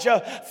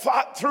Elijah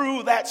fought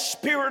through that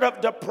spirit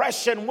of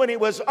depression when he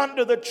was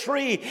under the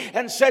tree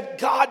and said,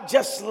 God,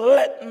 just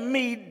let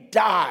me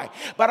die.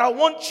 But I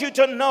want you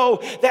to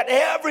know that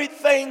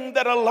everything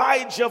that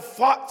Elijah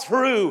fought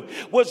through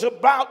was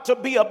about to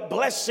be a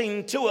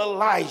blessing to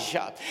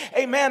Elijah.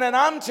 Amen. And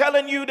I'm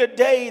telling you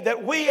today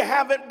that we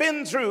haven't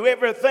been through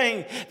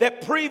everything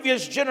that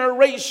previous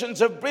generations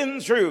have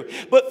been through.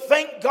 But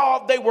thank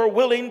God they were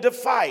willing to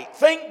fight.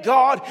 Thank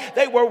God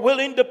they were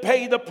willing to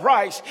pay the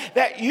price,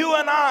 that you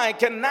and I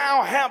can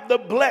now have the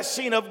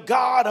blessing of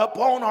God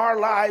upon our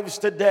lives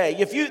today.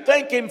 If you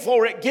thank Him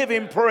for it, give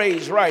Him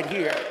praise right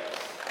here.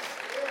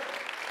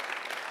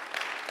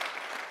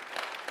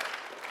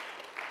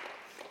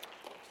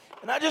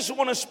 And I just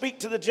want to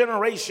speak to the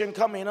generation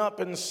coming up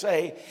and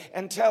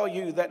tell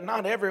you that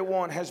not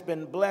everyone has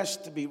been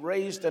blessed to be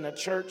raised in a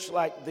church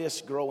like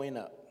this growing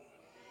up.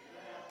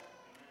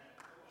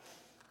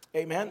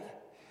 Amen.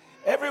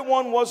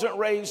 Everyone wasn't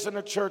raised in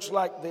a church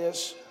like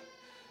this.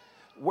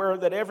 where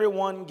that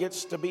everyone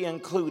gets to be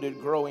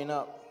included growing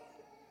up.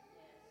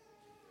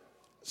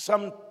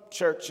 Some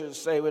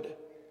churches, they would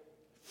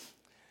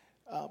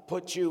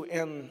put you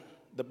in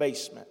the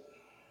basement.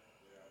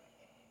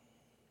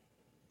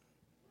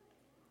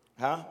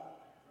 Huh?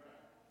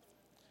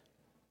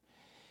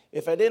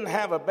 If I didn't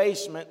have a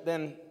basement,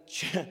 then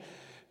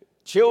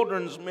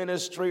children's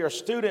ministry or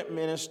student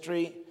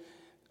ministry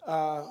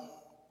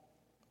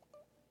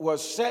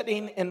was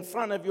sitting in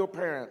front of your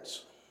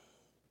parents.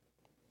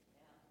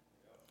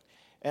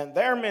 And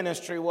their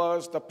ministry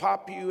was to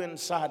pop you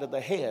inside of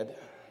the head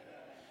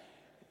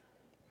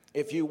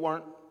if you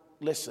weren't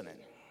listening.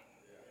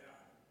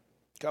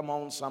 Come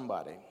on,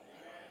 somebody.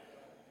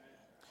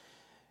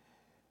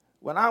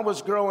 When I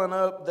was growing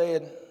up, they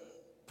had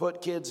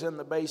put kids in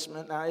the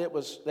basement. Now,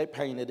 they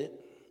painted it.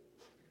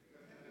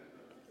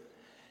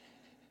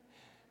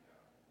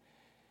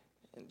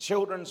 And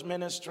children's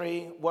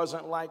ministry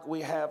wasn't like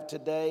we have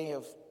today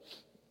of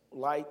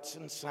lights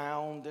and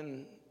sound,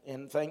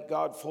 and thank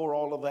God for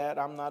all of that.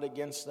 I'm not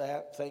against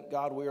that. Thank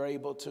God we are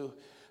able to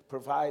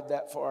provide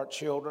that for our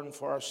children,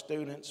 for our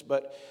students.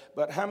 But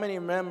how many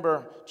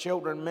remember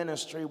children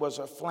ministry was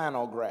a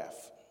flannel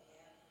graph?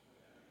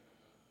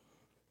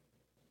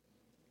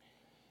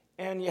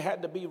 And you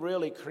had to be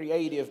really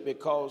creative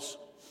because,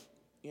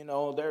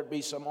 there'd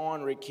be some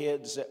ornery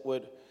kids that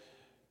would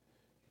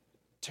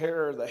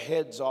tear the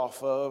heads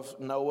off of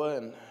Noah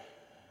and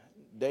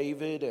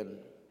David and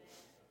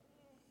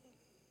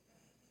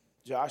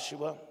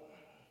Joshua.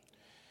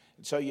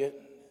 And so you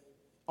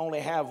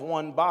only have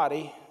one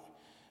body,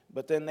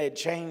 but then they'd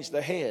change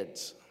the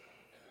heads.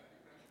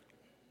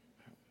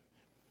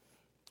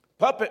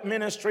 Puppet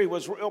ministry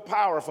was real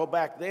powerful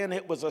back then.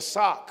 It was a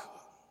sock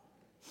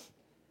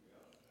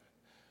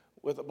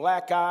with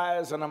black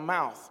eyes and a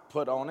mouth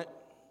put on it.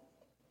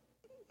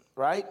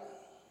 Right?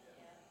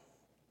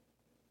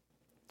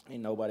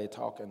 Ain't nobody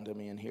talking to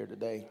me in here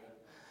today.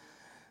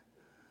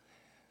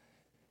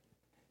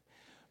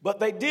 But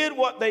they did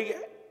what they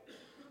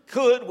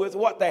could with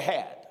what they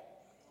had.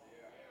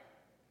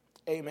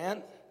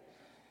 Amen.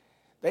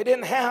 They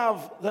didn't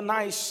have the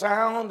nice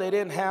sound. They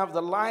didn't have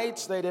the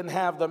lights. They didn't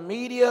have the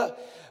media.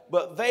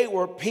 But they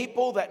were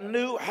people that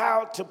knew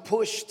how to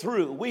push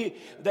through.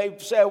 They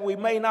said, we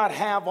may not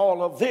have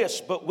all of this,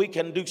 but we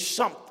can do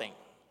something.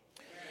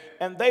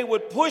 And they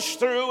would push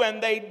through,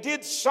 and they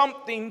did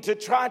something to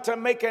try to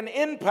make an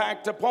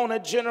impact upon a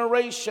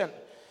generation.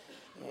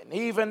 And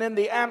even in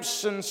the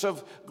absence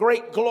of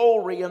great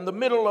glory, in the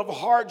middle of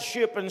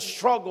hardship and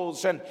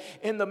struggles, and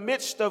in the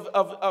midst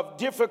of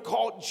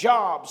difficult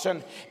jobs,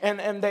 and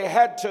they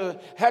had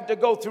to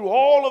go through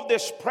all of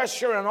this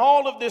pressure and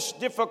all of this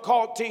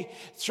difficulty.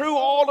 Through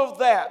all of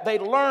that, they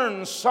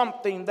learned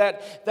something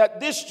that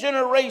this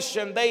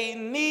generation, they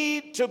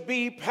need to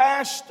be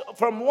passed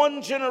from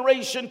one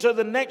generation to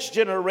the next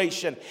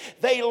generation.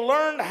 They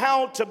learned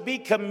how to be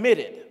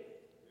committed.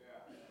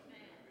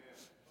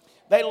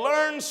 They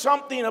learned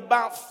something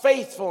about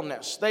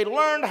faithfulness. They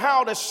learned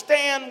how to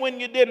stand when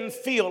you didn't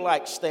feel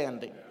like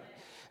standing.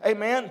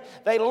 Amen.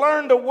 They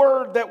learned a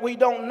word that we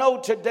don't know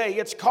today.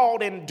 It's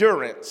called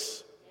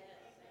endurance.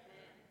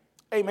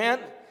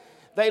 Amen.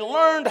 They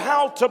learned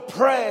how to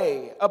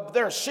pray of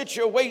their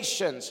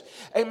situations.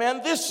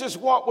 Amen. This is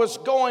what was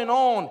going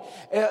on.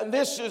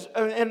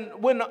 And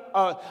when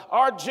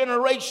our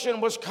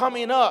generation was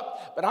coming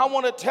up. But I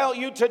want to tell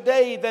you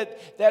today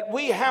that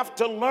we have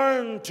to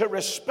learn to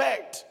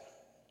respect.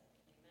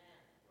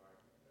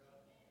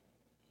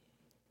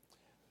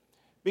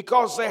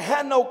 Because they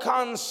had no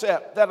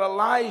concept that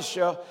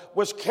Elijah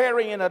was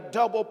carrying a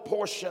double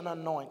portion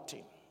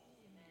anointing.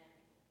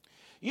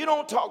 You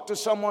don't talk to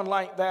someone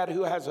like that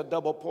who has a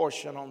double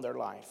portion on their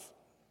life.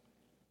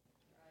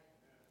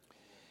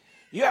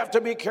 You have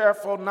to be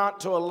careful not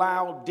to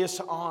allow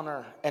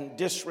dishonor and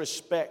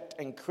disrespect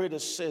and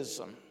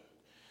criticism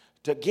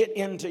to get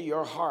into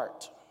your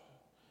heart.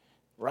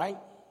 Right?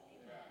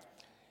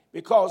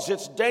 Because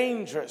it's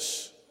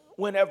dangerous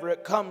whenever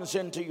it comes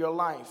into your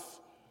life.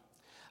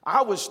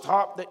 I was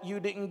taught that you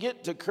didn't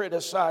get to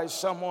criticize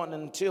someone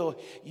until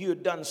you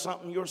had done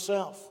something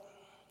yourself.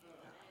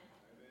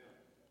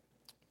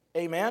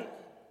 Amen.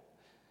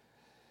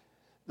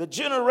 The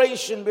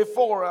generation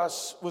before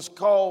us was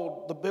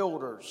called the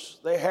builders.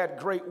 They had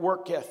great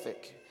work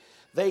ethic.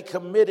 They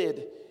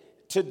committed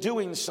to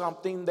doing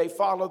something. They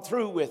followed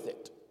through with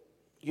it.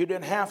 You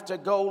didn't have to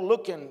go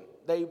looking.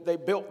 They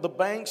built the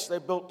banks. They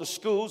built the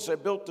schools. They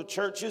built the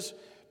churches.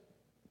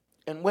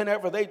 And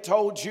whenever they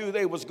told you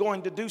they was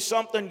going to do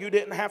something, you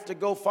didn't have to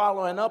go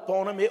following up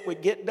on them. It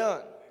would get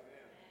done.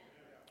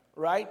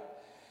 Right?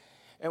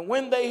 And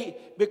when they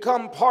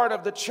become part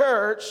of the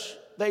church,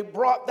 they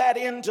brought that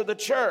into the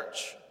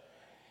church.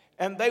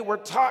 And they were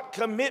taught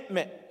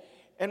commitment.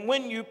 And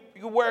when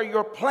where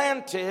you're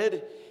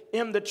planted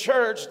in the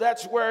church,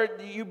 that's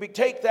where you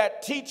take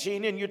that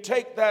teaching and you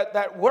take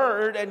that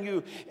word and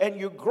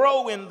you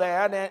grow in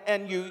that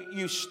and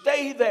you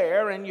stay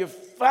there and you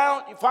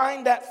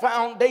find that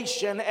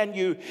foundation and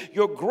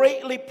you're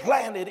greatly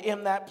planted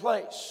in that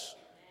place.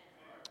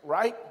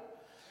 Right?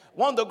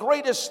 One of the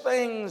greatest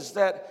things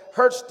that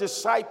hurts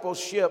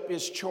discipleship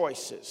is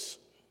choices.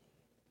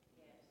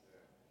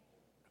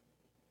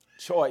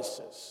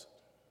 Choices.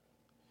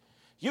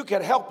 You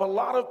could help a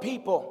lot of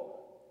people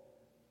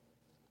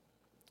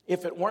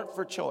if it weren't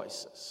for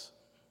choices.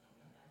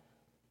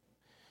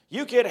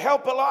 You could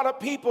help a lot of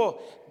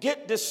people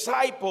get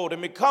discipled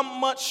and become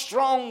much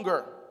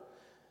stronger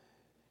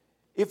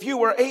if you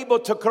were able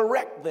to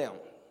correct them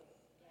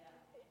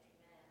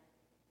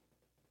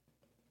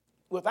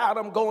without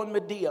them going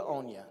Medea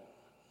on you.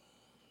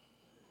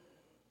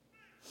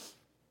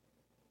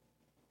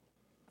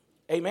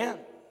 Amen.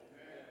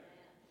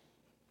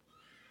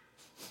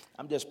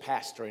 I'm just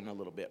pastoring a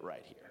little bit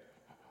right here.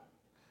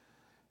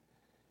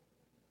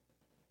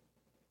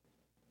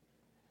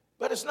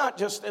 But it's not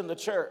just in the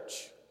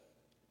church.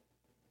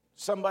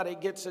 Somebody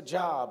gets a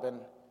job and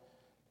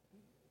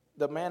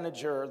the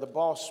manager or the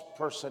boss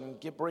person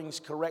brings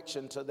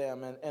correction to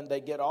them, and they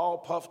get all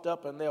puffed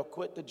up and they'll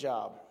quit the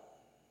job.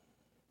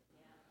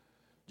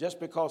 Just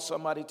because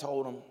somebody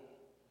told them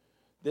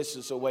this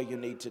is the way you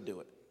need to do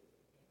it.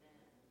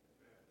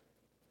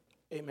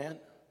 Amen.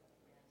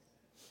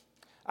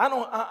 And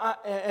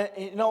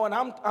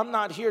I'm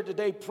not here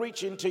today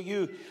preaching to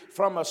you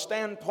from a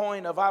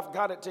standpoint of I've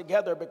got it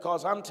together,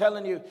 because I'm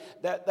telling you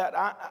that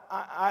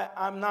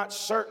I'm not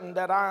certain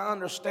that I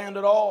understand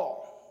at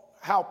all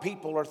how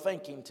people are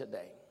thinking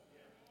today.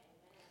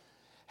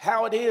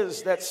 How it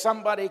is that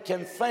somebody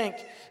can think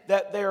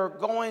that they're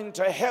going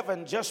to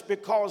heaven just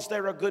because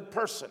they're a good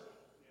person.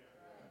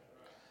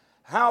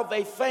 How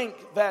they think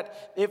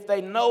that if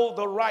they know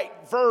the right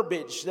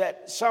verbiage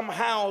that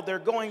somehow they're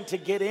going to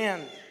get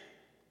in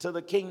to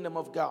the kingdom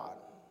of God.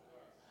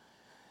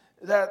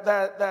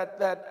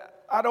 That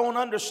I don't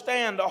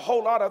understand a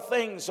whole lot of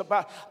things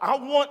about. I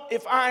want,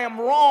 if I am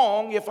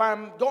wrong, if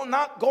I'm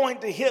not going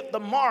to hit the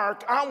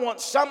mark, I want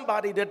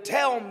somebody to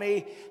tell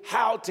me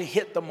how to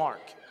hit the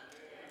mark.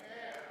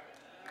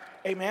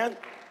 Amen.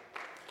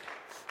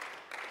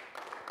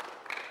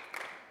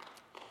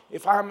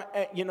 If I'm,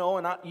 you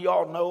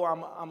all know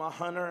I'm a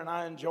hunter and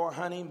I enjoy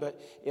hunting,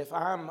 but if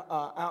I'm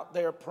out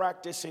there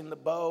practicing the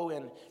bow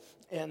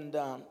and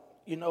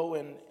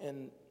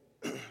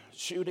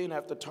shooting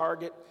at the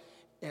target,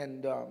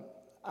 and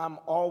I'm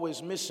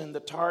always missing the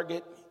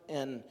target,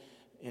 and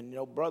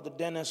Brother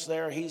Dennis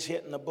there, he's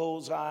hitting the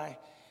bullseye.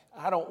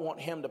 I don't want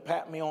him to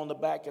pat me on the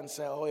back and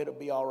say, "Oh, it'll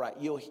be all right.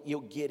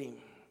 You'll get him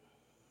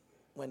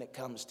when it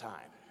comes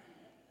time."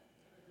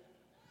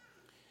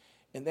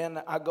 And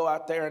then I go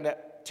out there and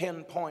that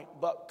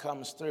 10-point buck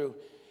comes through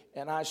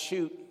and I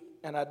shoot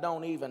and I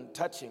don't even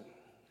touch him.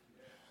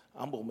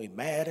 I'm going to be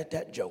mad at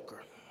that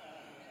joker.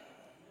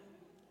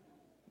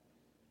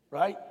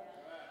 Right?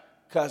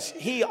 Because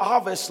he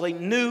obviously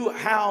knew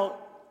how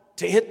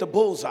to hit the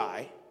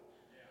bullseye,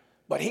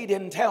 but he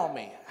didn't tell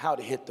me how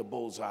to hit the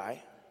bullseye.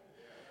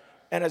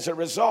 And as a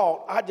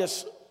result, I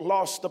just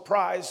lost the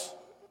prize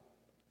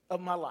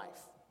of my life.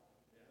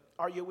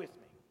 Are you with me?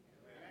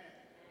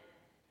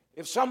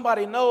 If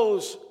somebody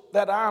knows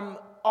that I'm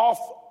off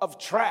of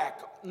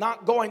track,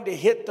 not going to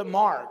hit the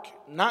mark,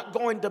 not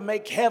going to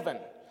make heaven,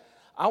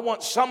 I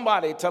want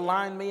somebody to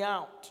line me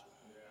out.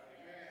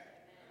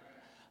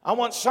 I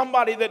want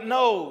somebody that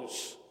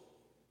knows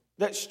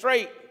that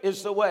straight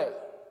is the way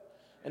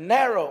and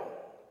narrow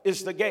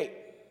is the gate,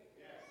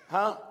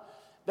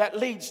 that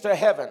leads to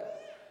heaven.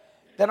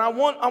 Then I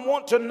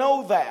want to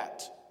know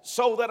that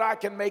so that I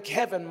can make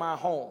heaven my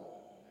home.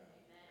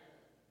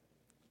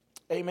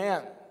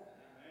 Amen.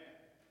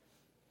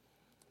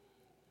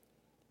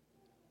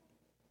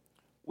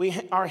 We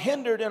are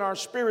hindered in our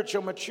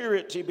spiritual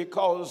maturity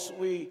because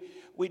we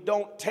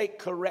don't take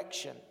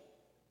correction.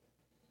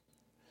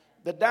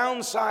 The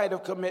downside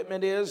of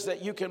commitment is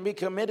that you can be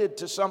committed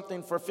to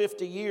something for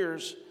 50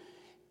 years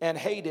and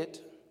hate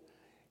it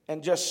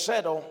and just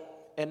settle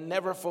and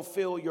never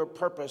fulfill your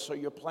purpose or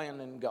your plan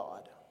in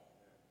God.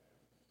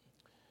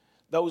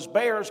 Those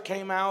bears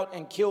came out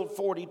and killed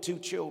 42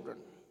 children.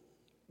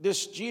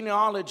 This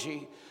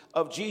genealogy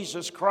of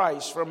Jesus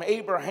Christ from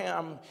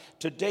Abraham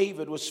to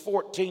David was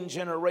 14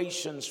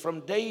 generations.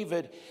 From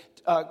David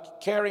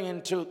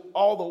carrying to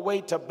all the way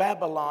to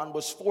Babylon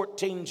was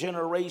 14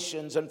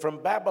 generations. And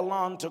from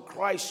Babylon to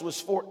Christ was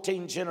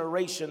 14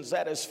 generations.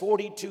 That is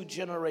 42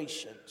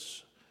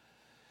 generations.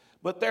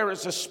 But there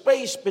is a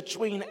space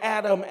between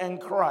Adam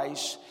and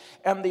Christ,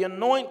 and the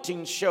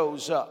anointing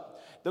shows up.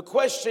 The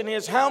question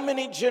is, how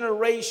many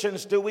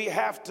generations do we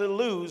have to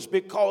lose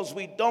because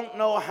we don't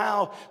know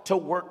how to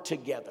work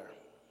together?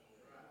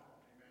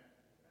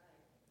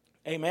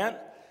 Amen.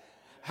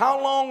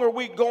 How long are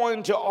we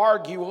going to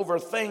argue over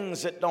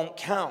things that don't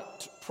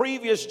count?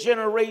 Previous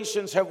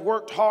generations have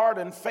worked hard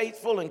and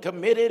faithful and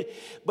committed,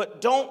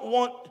 but don't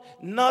want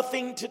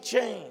nothing to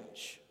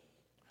change.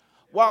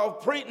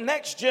 While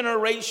next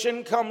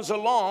generation comes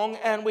along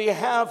and we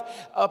have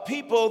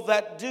people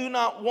that do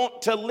not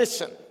want to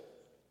listen.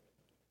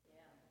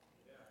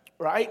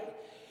 Right?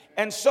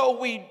 And so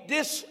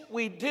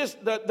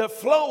the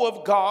flow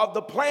of God,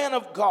 the plan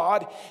of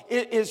God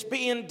is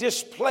being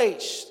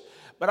displaced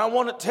But I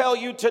want to tell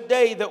you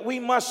today that we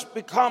must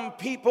become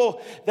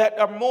people that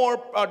are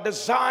more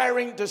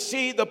desiring to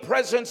see the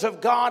presence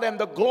of God and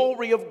the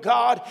glory of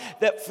God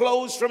that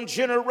flows from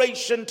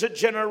generation to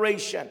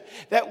generation.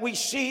 That we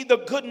see the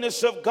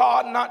goodness of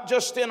God not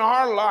just in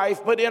our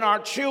life, but in our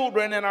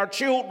children and our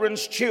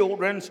children's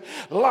children's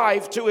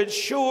life, to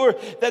ensure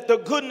that the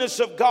goodness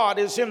of God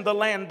is in the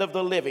land of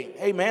the living.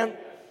 Amen.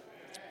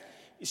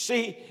 You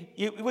see,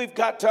 we've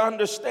got to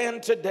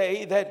understand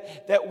today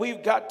that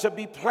we've got to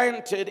be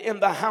planted in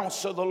the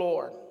house of the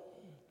Lord.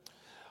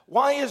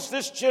 Why is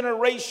this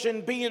generation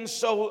being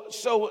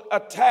so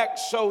attacked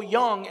so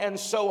young and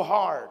so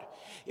hard?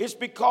 It's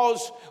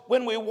because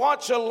when we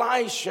watch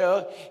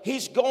Elisha,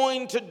 he's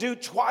going to do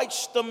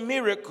twice the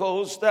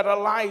miracles that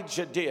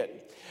Elijah did.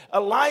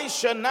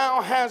 Elisha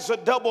now has a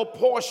double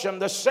portion.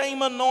 The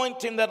same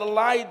anointing that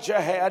Elijah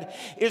had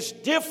is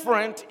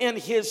different in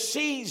his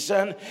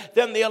season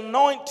than the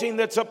anointing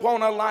that's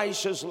upon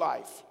Elisha's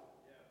life.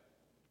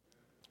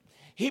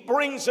 He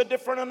brings a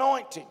different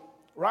anointing,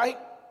 right?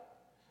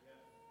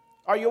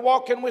 Are you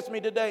walking with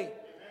me today?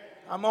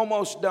 I'm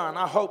almost done.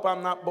 I hope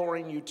I'm not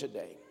boring you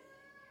today.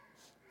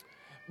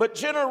 But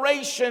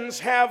generations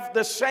have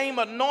the same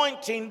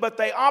anointing, but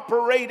they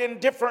operate in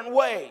different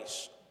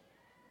ways.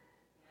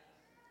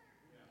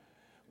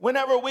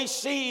 Whenever we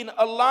see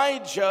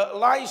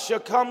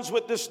Elisha comes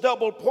with this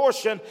double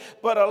portion,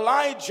 but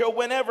Elijah,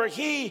 whenever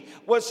he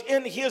was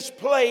in his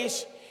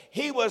place,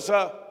 he was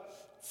a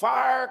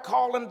fire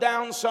calling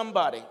down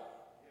somebody.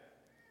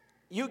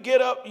 You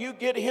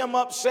get him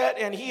upset,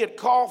 and he'd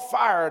call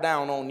fire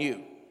down on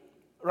you,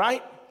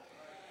 right?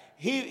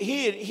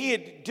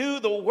 He'd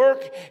do the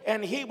work,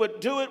 and he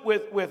would do it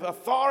with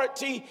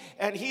authority,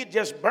 and he'd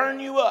just burn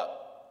you up.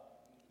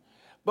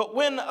 But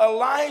when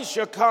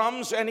Elijah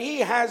comes and he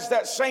has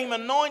that same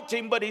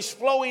anointing, but he's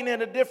flowing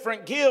in a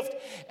different gift,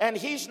 and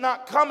he's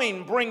not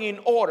coming bringing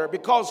order,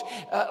 because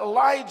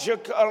Elijah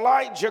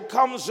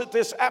comes with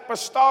this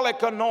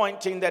apostolic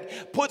anointing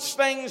that puts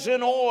things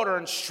in order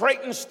and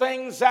straightens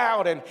things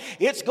out, and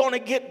it's going to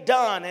get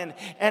done,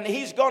 and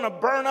he's going to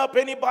burn up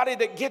anybody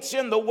that gets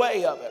in the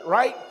way of it,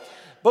 right?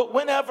 But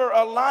whenever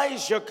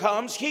Elijah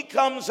comes, he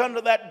comes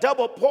under that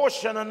double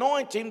portion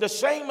anointing, the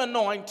same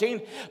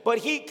anointing, but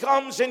he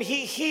comes and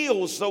he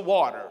heals the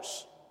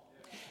waters.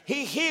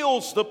 He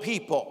heals the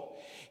people.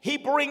 He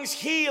brings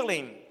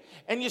healing.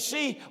 And you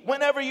see,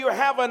 whenever you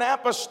have an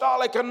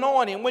apostolic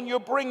anointing, when you're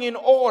bringing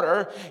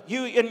order,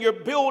 and you're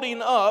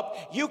building up,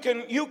 you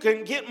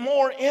can get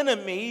more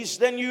enemies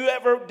than you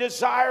ever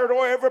desired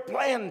or ever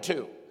planned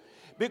to.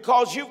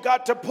 Because you've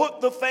got to put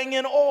the thing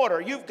in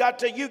order. You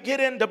get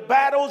into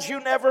battles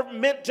you never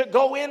meant to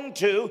go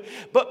into,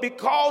 but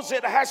because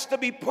it has to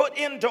be put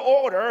into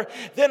order,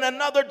 then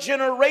another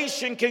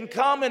generation can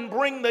come and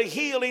bring the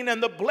healing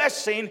and the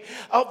blessing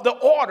of the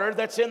order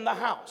that's in the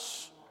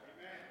house.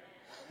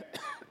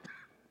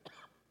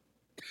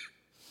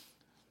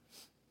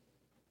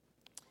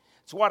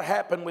 It's what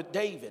happened with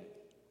David.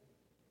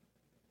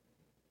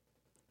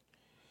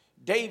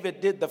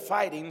 David did the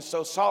fighting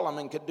so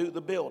Solomon could do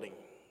the building.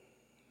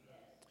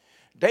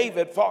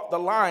 David fought the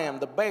lion,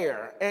 the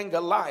bear, and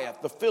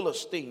Goliath, the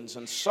Philistines,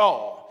 and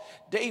Saul.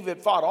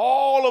 David fought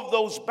all of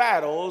those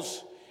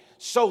battles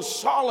so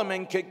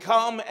Solomon could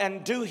come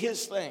and do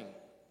his thing.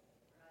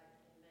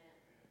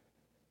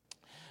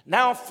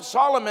 Now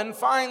Solomon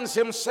finds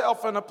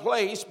himself in a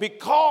place,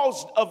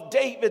 because of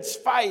David's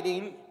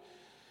fighting,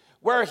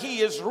 where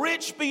he is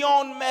rich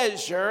beyond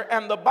measure,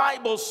 and the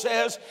Bible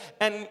says,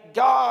 and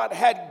God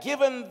had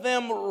given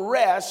them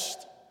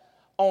rest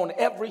on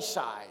every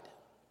side.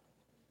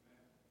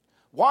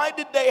 Why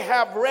did they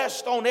have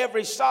rest on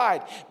every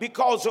side?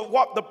 Because of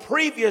what the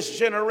previous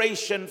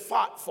generation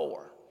fought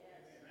for.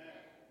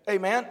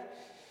 Amen.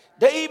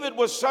 David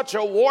was such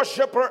a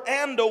worshiper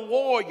and a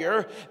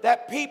warrior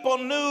that people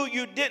knew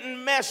you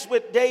didn't mess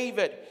with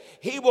David.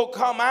 He will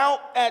come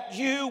out at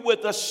you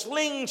with a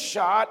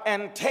slingshot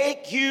and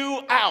take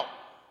you out.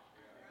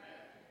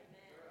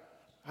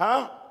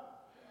 Huh?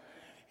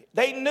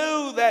 They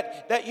knew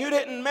that you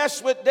didn't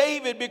mess with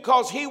David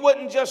because he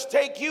wouldn't just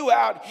take you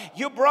out.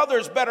 Your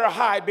brothers better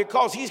hide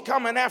because he's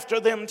coming after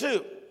them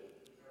too.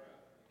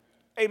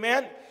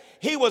 Amen.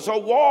 He was a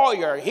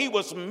warrior. He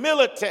was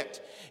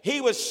militant.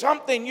 He was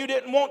something you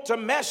didn't want to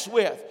mess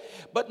with.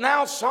 But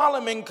now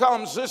Solomon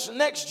comes, this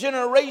next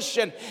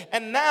generation,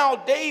 and now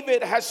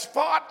David has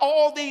fought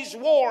all these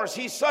wars.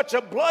 He's such a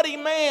bloody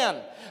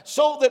man,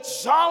 so that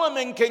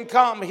Solomon can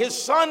come, his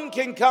son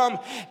can come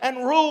and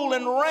rule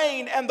and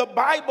reign. And the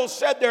Bible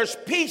said there's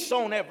peace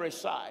on every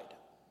side.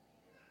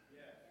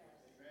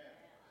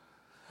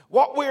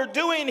 What we're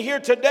doing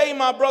here today,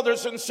 my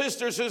brothers and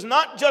sisters, is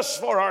not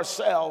just for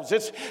ourselves.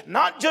 It's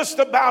not just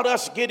about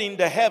us getting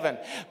to heaven,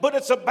 but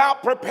it's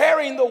about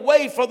preparing the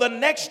way for the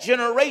next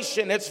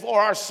generation. It's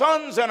for our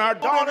sons and our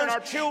daughters and our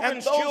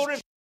children's children.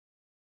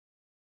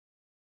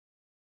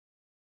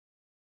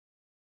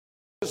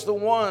 Is the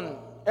one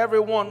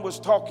everyone was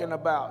talking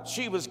about.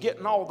 She was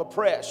getting all the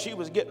press. She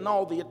was getting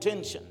all the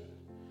attention.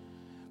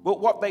 But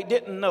what they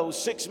didn't know,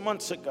 6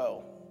 months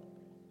ago,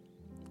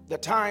 The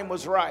time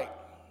was right.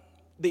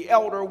 The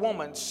elder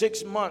woman,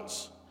 6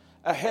 months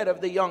ahead of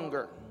the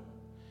younger.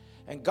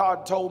 And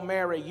God told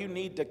Mary, you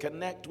need to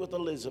connect with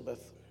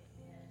Elizabeth.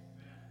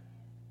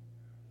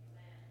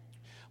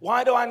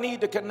 Why do I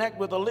need to connect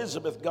with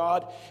Elizabeth,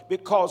 God?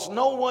 Because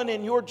no one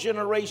in your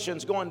generation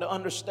is going to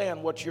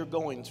understand what you're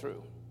going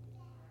through.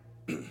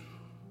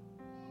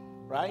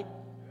 Right?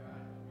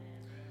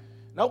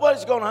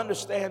 Nobody's going to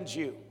understand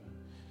you.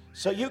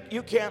 So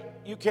you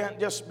can't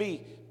just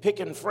be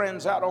picking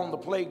friends out on the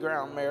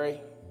playground, Mary.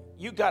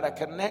 You got to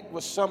connect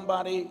with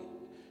somebody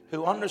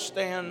who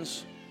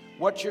understands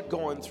what you're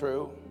going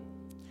through.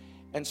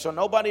 And so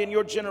nobody in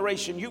your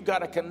generation, you've got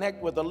to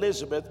connect with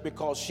Elizabeth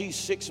because she's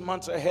 6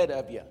 months ahead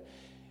of you.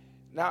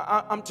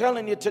 Now, I'm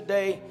telling you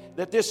today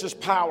that this is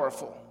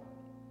powerful.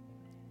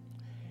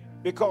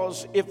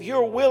 Because if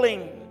you're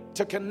willing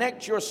to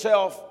connect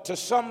yourself to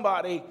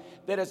somebody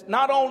that is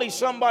not only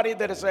somebody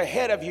that is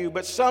ahead of you,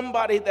 but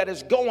somebody that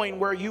is going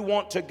where you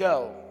want to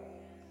go.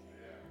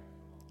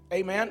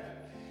 Amen.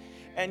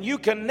 And you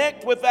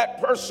connect with that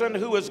person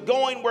who is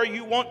going where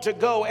you want to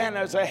go and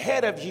is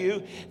ahead of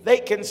you, they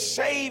can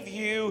save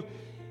you.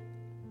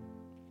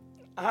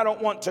 I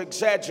don't want to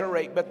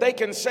exaggerate, but they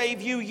can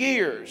save you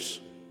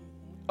years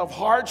of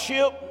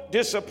hardship,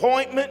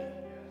 disappointment,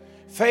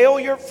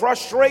 failure,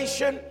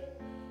 frustration,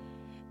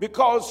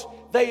 because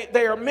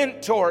they are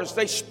mentors.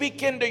 They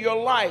speak into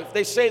your life.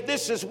 They say,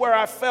 this is where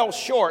I fell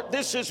short.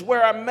 This is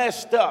where I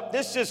messed up.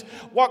 This is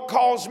what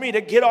caused me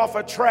to get off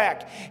a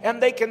track. And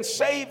they can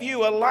save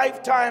you a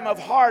lifetime of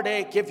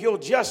heartache if you'll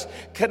just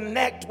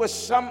connect with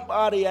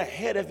somebody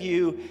ahead of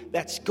you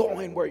that's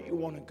going where you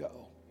want to go.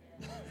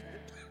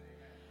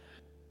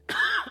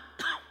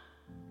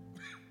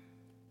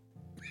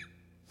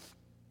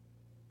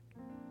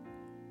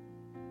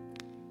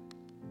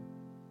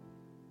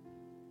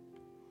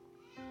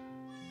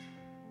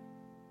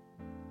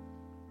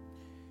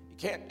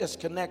 Can't just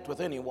connect with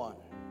anyone.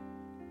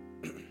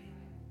 You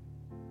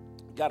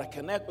got to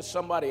connect with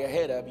somebody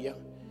ahead of you,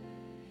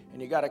 and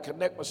you got to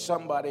connect with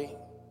somebody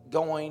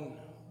going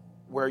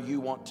where you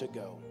want to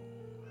go.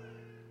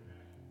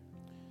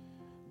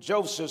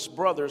 Joseph's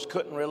brothers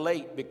couldn't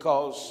relate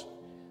because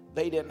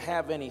they didn't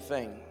have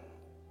anything.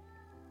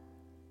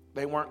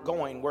 They weren't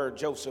going where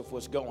Joseph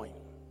was going.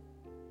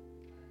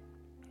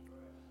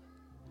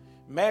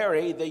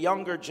 Mary, the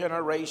younger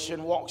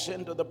generation, walks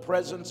into the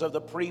presence of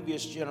the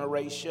previous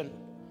generation.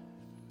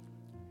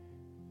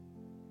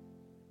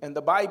 And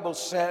the Bible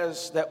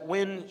says that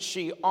when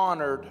she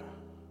honored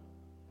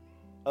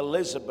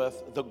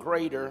Elizabeth, the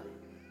greater,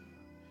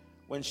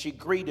 when she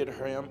greeted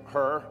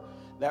her,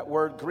 that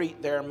word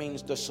greet there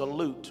means to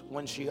salute.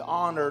 When she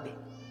honored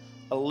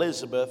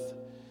Elizabeth,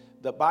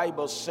 the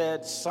Bible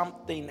said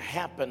something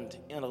happened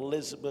in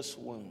Elizabeth's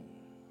womb.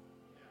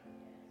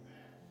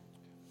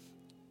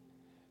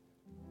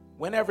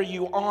 Whenever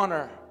you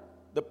honor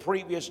the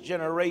previous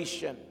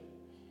generation,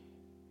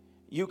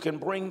 you can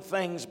bring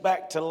things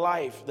back to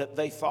life that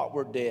they thought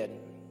were dead.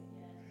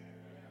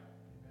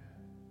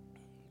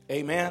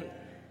 Amen.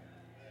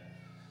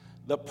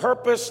 The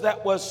purpose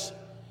that was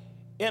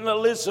in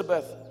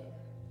Elizabeth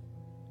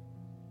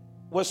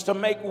was to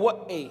make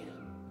way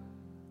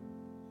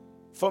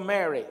for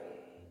Mary.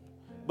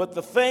 But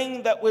the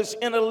thing that was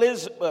in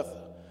Elizabeth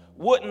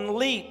wouldn't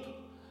leap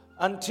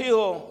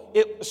until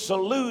it was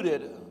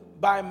saluted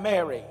by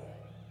Mary.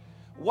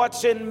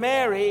 What's in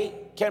Mary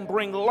can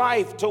bring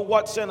life to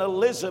what's in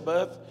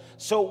Elizabeth,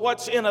 so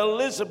what's in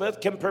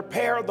Elizabeth can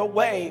prepare the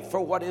way for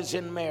what is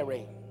in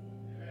Mary.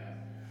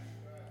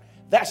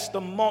 That's the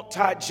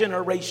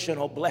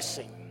multi-generational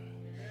blessing.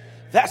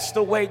 That's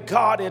the way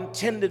God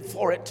intended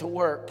for it to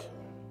work.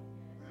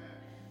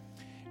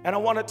 And I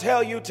want to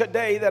tell you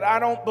today that I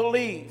don't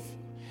believe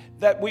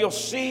that we'll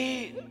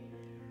see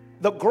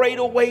the great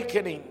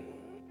awakening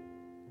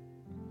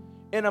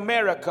in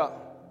America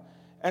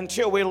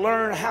until we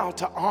learn how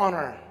to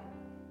honor,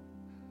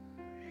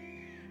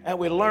 and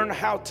we learn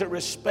how to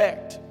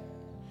respect,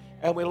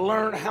 and we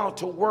learn how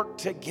to work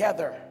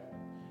together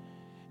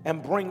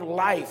and bring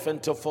life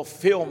into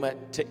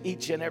fulfillment to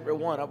each and every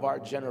one of our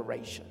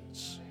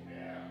generations.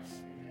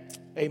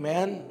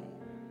 Amen.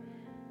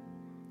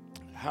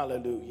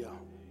 Hallelujah.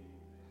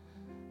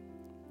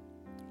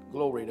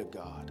 Glory to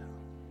God.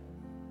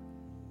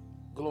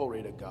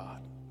 Glory to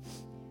God.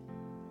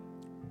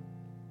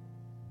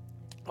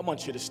 I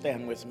want you to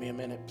stand with me a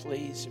minute,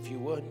 please, if you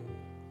would.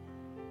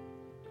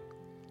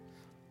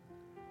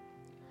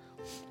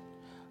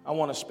 I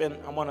want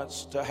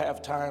us to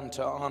have time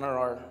to honor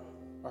our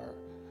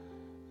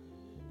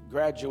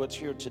graduates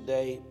here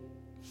today.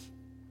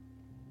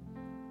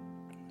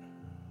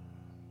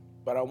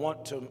 But I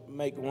want to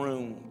make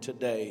room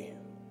today.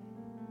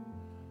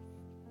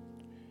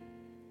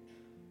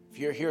 If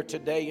you're here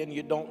today and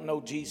you don't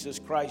know Jesus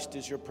Christ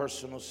as your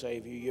personal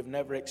Savior, you've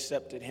never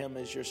accepted Him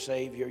as your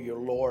Savior, your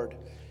Lord,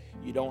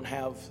 you don't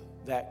have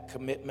that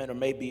commitment, or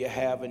maybe you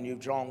have and you've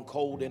drawn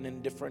cold and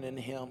indifferent in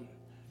Him,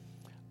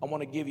 I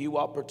want to give you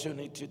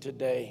opportunity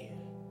today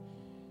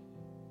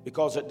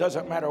Because it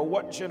doesn't matter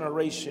what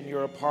generation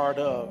you're a part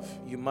of,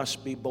 you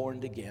must be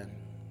born again.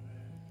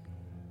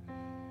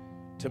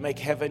 To make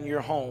heaven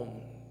your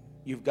home,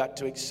 you've got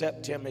to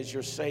accept Him as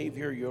your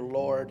Savior, your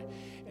Lord,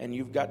 and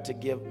you've got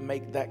to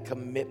make that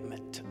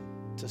commitment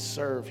to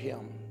serve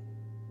Him.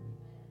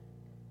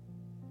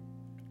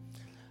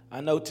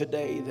 I know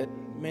today that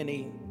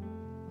many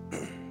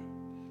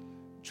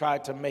try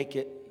to make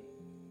it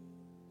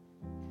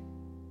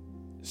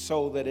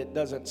so that it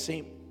doesn't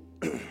seem,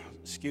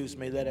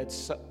 that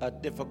it's a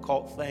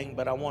difficult thing,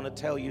 but I want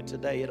to tell you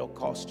today it'll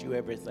cost you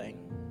everything.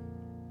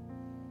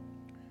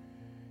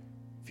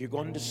 If you're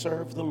going to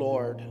serve the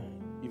Lord,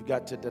 you've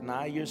got to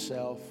deny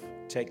yourself,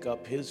 take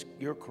up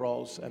your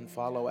cross, and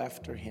follow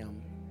after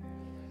Him.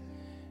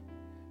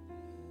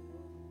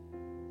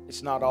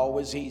 It's not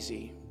always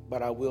easy,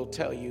 but I will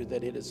tell you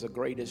that it is the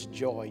greatest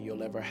joy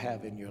you'll ever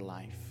have in your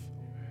life.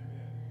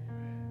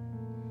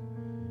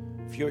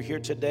 If you're here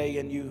today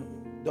and you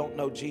don't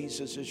know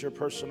Jesus as your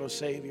personal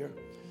Savior,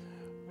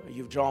 or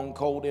you've drawn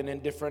cold and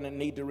indifferent and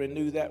need to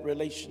renew that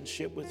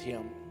relationship with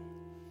Him,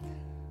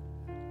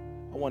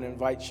 I want to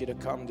invite you to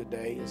come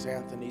today as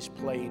Anthony's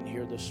playing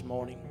here this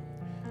morning.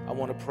 I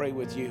want to pray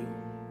with you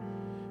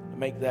to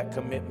make that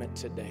commitment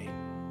today.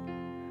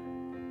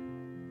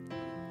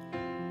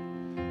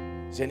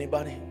 Is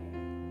anybody?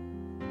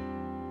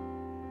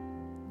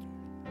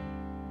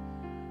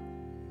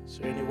 Is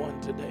there anyone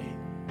today?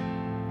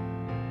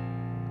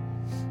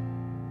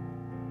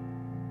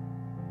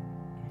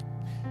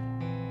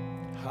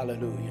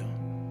 Hallelujah.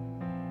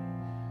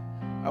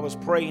 I was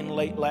praying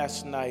late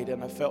last night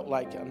and I felt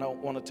like, I don't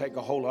want to take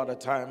a whole lot of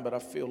time, but I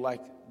feel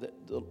like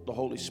the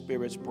Holy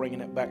Spirit's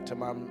bringing it back to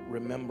my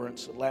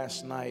remembrance.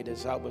 Last night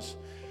as I was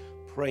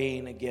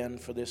praying again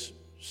for this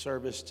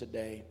service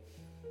today,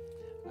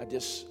 I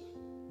just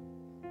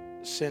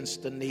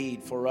sensed the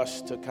need for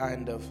us to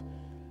kind of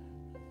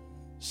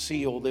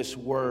seal this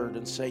word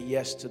and say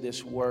yes to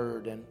this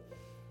word.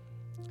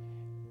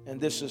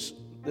 And this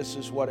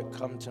is what it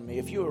come to me.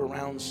 If you're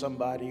around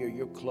somebody or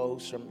you're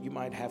close, or you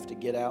might have to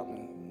get out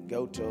and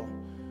go to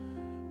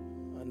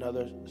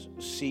another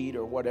seat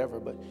or whatever,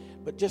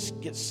 but just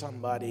get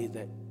somebody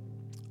that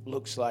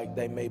looks like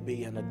they may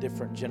be in a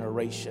different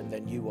generation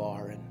than you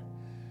are, and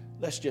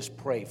let's just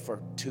pray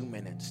for 2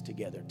 minutes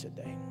together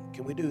today.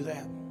 Can we do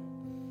that?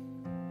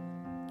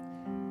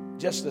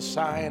 Just a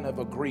sign of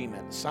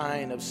agreement,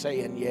 sign of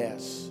saying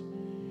yes.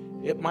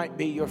 It might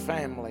be your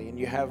family and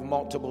you have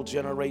multiple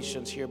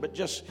generations here, but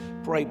just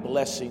pray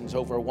blessings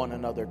over one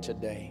another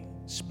today.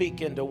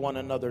 Speak into one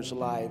another's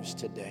lives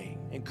today.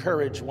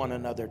 Encourage one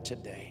another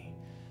today.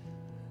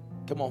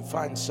 Come on,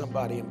 find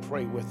somebody and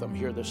pray with them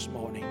here this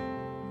morning.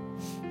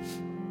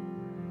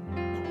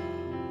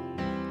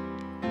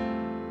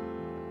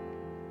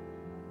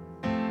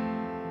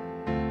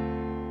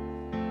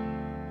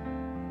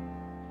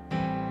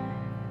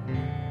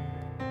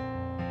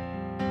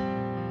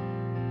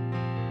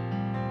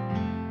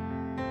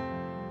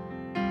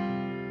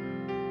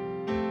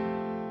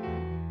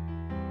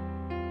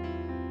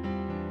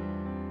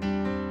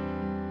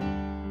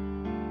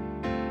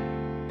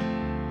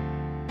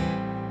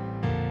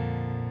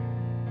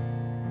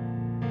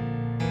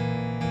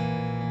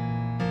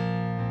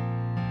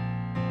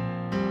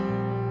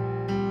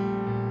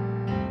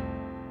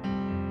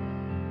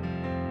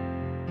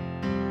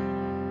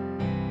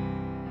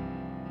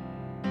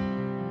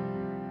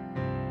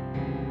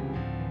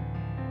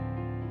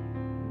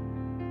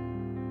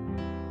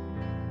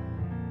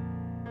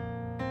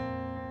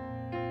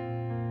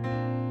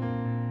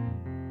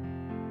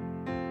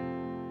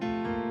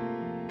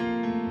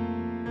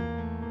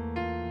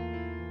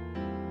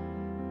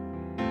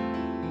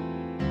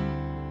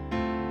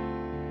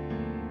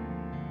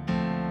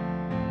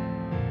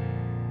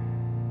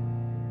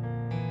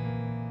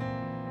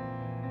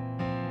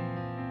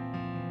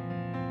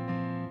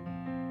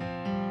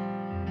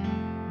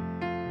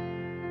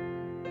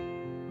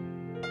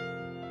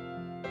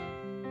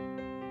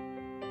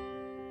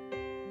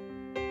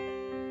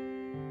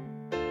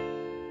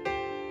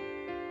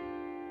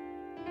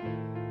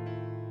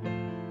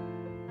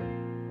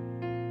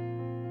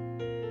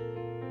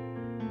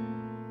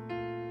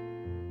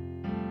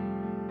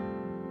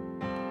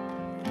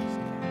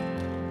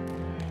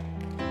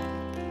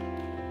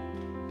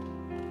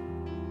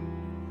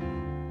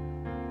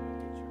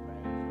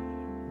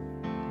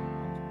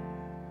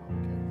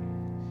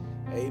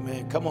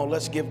 Amen. Come on,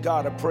 let's give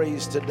God a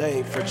praise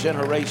today for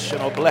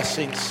generational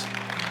blessings,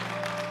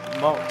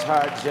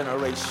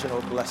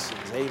 multi-generational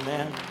blessings.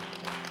 Amen.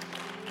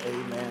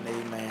 Amen,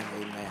 amen,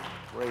 amen.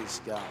 Praise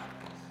God.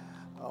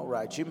 All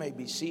right, you may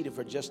be seated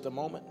for just a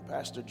moment.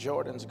 Pastor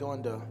Jordan's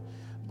going to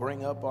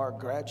bring up our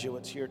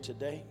graduates here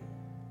today.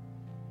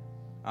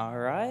 All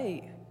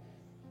right.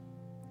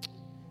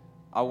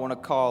 I want to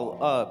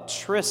call up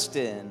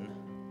Tristan,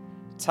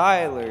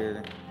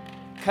 Tyler,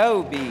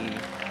 Kobe,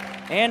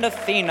 and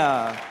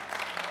Athena.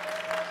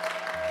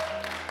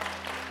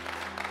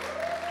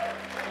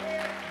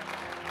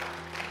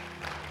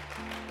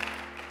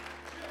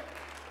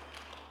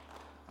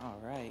 All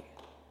right.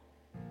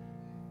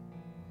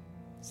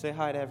 Say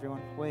hi to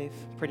everyone. Wave.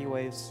 Pretty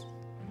waves.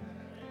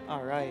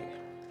 All right.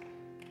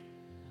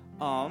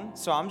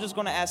 So I'm just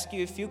going to ask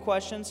you a few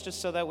questions just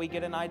so that we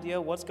get an idea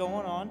of what's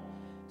going on.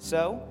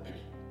 So,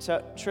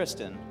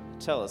 Tristan,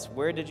 tell us,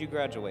 where did you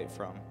graduate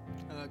from?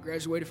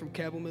 Graduated from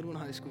Cabell Middle and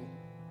High School.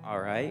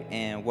 All right.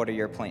 And what are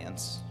your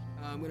plans?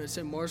 I'm going to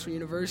attend Marshall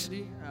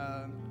University,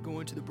 go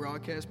into the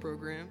broadcast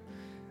program,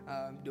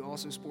 do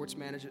also sports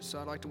management. So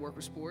I'd like to work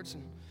with sports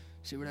and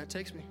see where that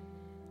takes me.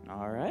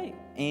 All right.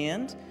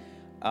 And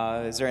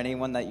is there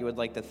anyone that you would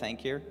like to thank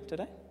here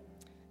today?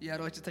 Yeah, I'd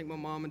like to thank my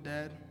mom and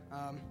dad.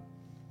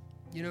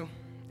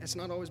 It's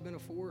not always been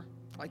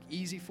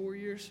easy 4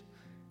 years.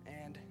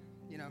 And,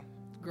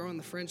 growing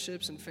the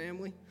friendships and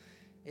family,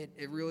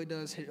 it really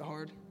does hit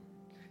hard.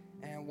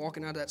 And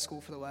walking out of that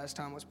school for the last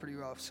time was pretty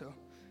rough. So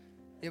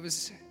it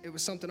was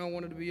something I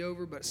wanted to be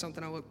over, but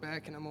something I look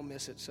back and I'm going to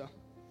miss it. So.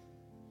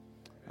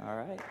 All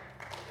right.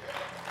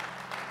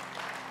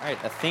 All right,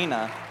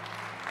 Athena,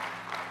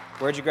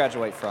 where'd you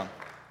graduate from?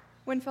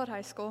 Winfield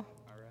High School.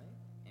 All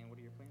right. And what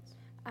are your plans?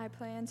 I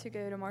plan to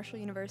go to Marshall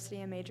University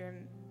and major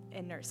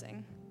in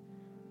nursing.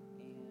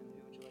 And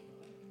who would you like to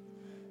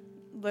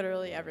thank?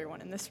 Literally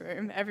everyone in this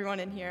room. Everyone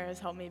in here has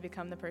helped me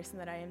become the person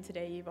that I am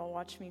today. You've all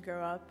watched me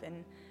grow up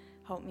and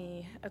helped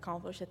me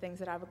accomplish the things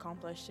that I've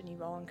accomplished, and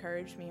you've all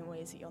encouraged me in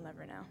ways that you'll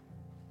never know.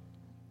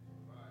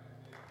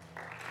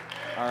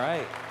 All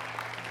right.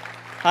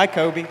 Hi,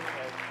 Kobe.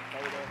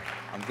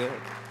 I'm good.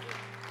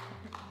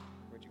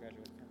 Where'd you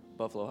graduate from?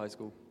 Buffalo High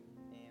School.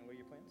 And what are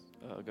your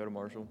plans? Go to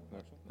Marshall.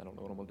 I don't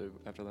know what I'm going to do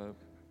after that. And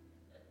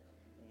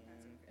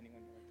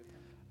anyone you'd like to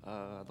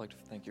thank? I'd like to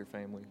thank your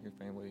family,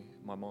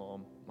 my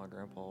mom, my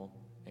grandpa,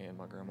 and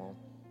my grandma.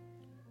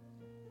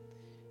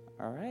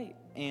 All right.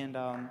 And,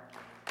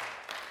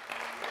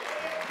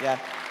 yeah.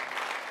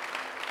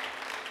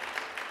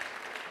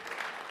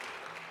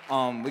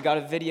 We got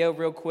a video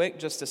real quick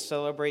just to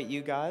celebrate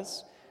you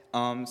guys.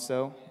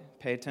 So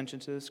pay attention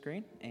to the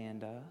screen,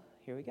 and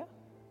here we go.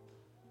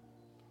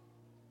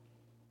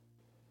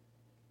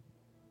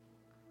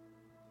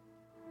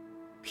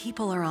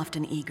 People are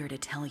often eager to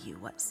tell you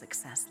what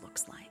success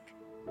looks like.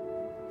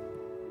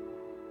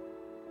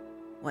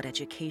 What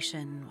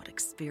education, what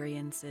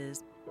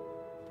experiences,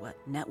 what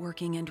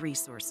networking and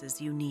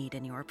resources you need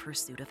in your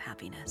pursuit of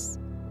happiness.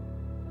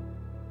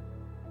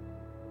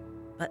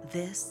 But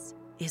this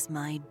is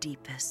my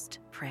deepest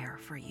prayer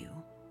for you.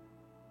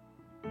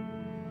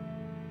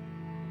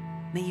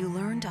 May you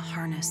learn to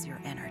harness your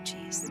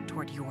energies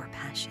toward your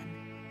passion.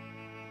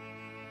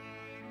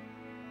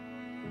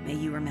 May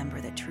you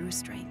remember that true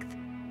strength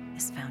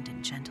is found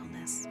in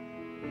gentleness.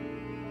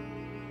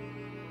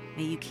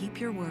 May you keep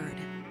your word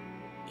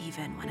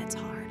even when it's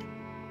hard.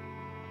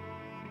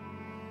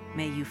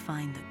 May you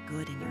find the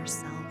good in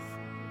yourself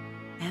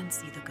and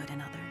see the good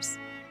in others.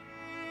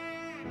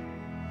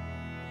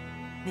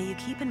 May you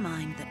keep in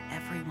mind that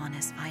everyone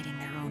is fighting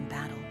their own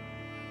battle,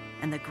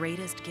 and the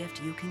greatest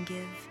gift you can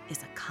give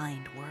is a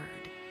kind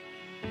word.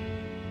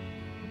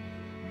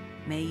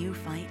 May you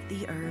fight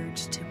the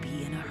urge to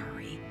be in a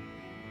hurry,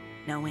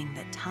 knowing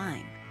that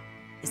time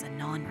is a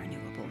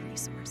non-renewable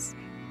resource.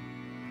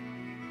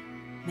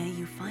 May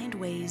you find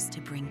ways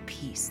to bring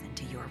peace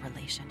into your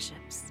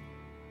relationships.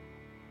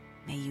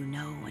 May you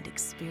know and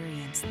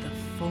experience the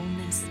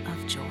fullness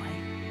of joy.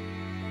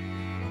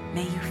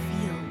 May you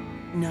feel,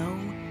 know,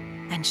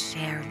 and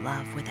share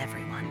love with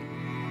everyone,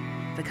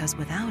 because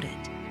without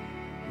it,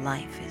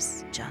 life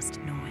is just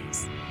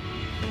noise.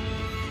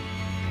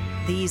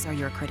 These are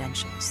your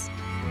credentials.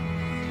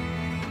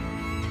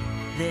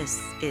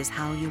 This is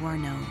how you are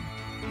known.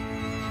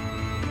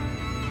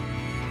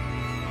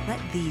 Let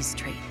these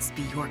traits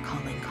be your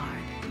calling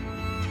card.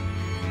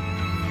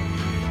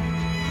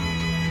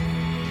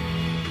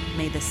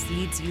 May the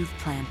seeds you've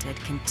planted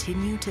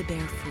continue to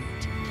bear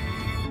fruit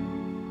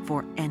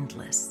for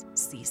endless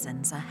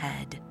seasons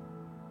ahead.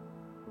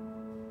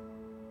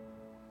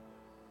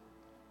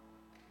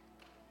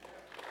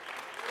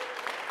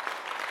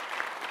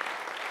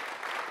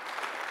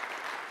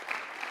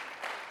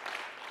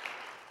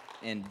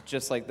 And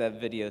just like that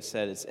video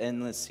said, it's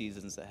endless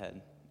seasons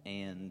ahead.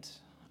 And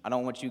I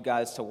don't want you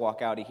guys to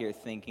walk out of here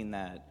thinking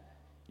that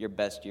your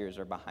best years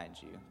are behind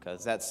you,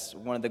 because that's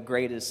one of the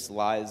greatest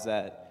lies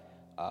that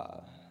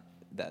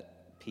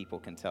people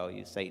can tell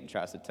you. Satan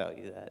tries to tell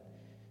you that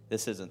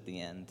this isn't the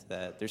end,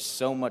 that there's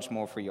so much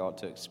more for y'all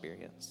to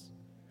experience,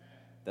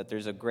 that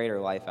there's a greater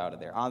life out of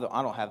there. I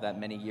don't have that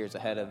many years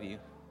ahead of you,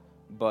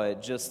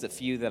 but just the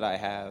few that I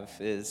have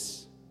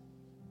there's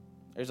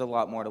a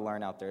lot more to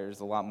learn out there.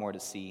 There's a lot more to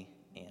see,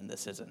 and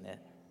this isn't it.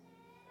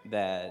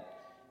 That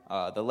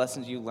the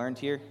lessons you learned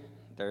here,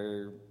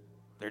 they're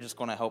just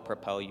going to help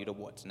propel you to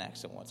what's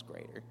next and what's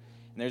greater.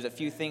 And there's a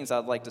few things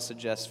I'd like to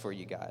suggest for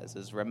you guys.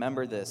 Is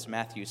remember this,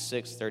 Matthew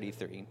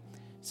 6:33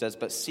 says,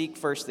 "But seek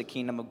first the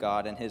kingdom of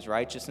God and his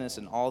righteousness,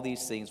 and all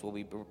these things will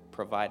be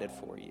provided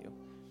for you."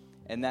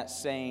 And that's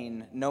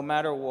saying, no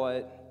matter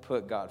what,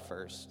 put God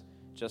first.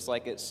 Just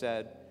like it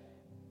said,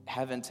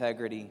 have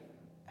integrity,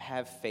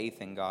 have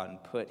faith in God,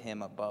 and put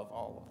him above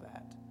all of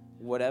that.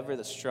 Whatever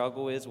the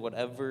struggle is,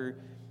 whatever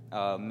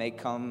may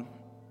come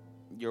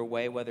your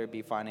way, whether it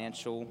be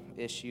financial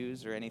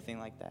issues or anything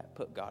like that,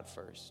 put God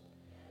first.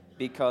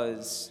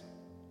 Because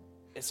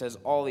it says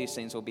all these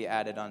things will be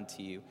added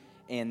unto you.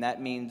 And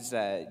that means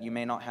that you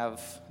may not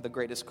have the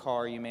greatest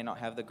car, you may not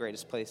have the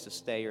greatest place to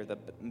stay or the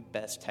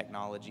best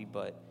technology,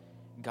 but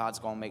God's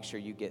going to make sure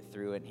you get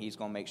through it. He's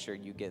going to make sure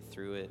you get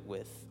through it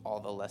with all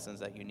the lessons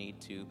that you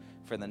need to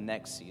for the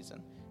next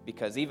season.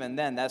 Because even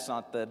then, that's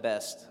not the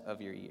best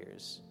of your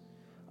years.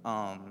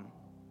 I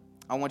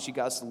want you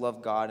guys to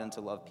love God and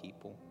to love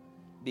people.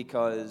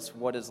 Because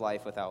what is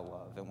life without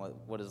love? And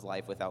what is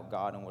life without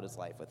God? And what is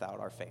life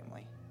without our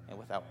family and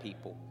without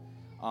people?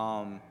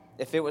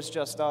 If it was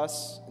just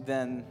us,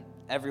 then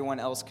everyone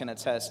else can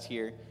attest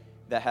here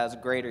that has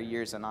greater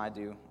years than I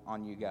do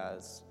on you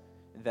guys,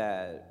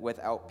 that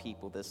without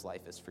people, this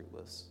life is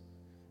fruitless.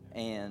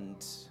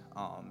 And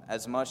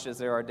as much as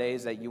there are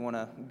days that you want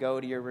to go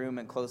to your room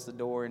and close the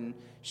door and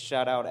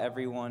shut out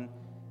everyone,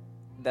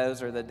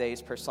 those are the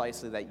days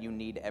precisely that you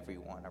need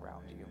everyone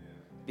around you.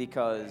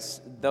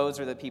 Because those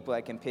are the people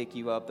that can pick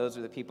you up. Those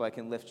are the people that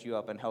can lift you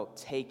up and help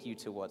take you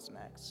to what's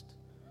next.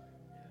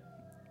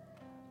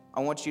 I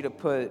want you to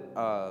put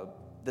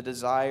the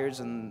desires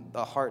and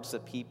the hearts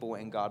of people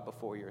and God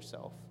before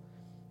yourself.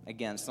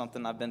 Again,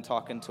 something I've been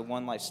talking to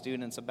One Life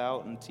students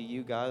about, and to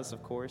you guys,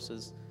 of course,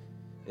 is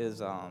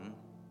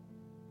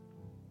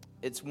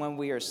it's when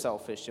we are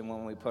selfish and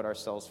when we put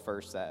ourselves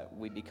first that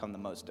we become the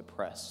most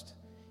depressed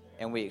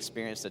and we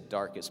experience the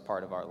darkest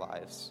part of our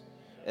lives.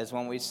 Is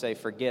when we say,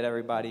 forget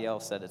everybody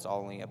else, that it's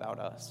only about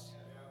us.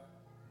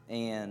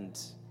 And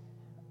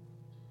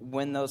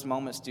when those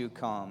moments do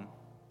come,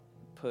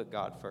 put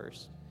God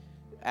first.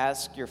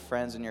 Ask your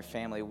friends and your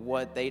family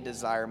what they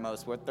desire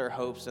most, what their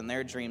hopes and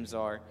their dreams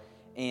are,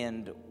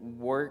 and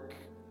work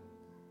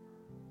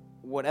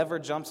whatever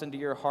jumps into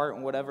your heart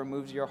and whatever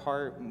moves your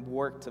heart,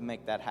 work to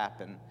make that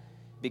happen.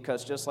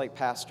 Because just like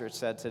Pastor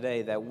said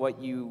today, that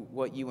what you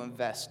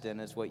invest in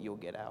is what you'll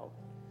get out.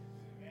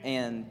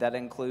 And that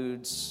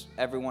includes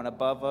everyone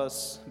above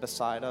us,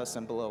 beside us,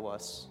 and below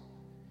us.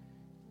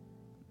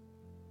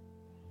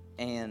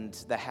 And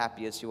the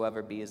happiest you'll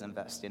ever be is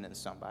investing in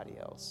somebody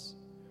else.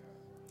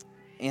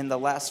 And the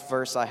last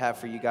verse I have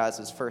for you guys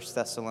is 1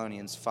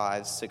 Thessalonians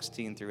 5,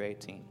 16 through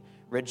 18.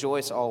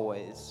 Rejoice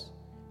always,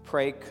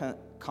 pray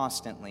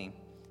constantly,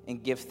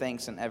 and give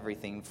thanks in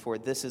everything, for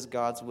this is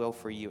God's will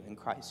for you in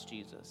Christ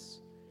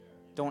Jesus.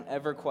 Don't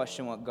ever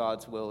question what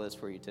God's will is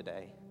for you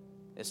today.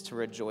 It's to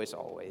rejoice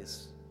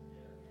always,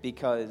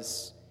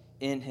 because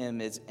in Him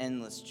is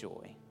endless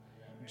joy.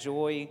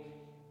 Joy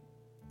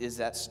is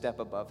that step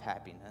above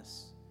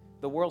happiness.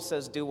 The world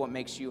says do what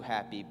makes you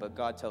happy, but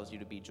God tells you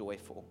to be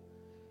joyful.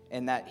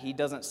 And that He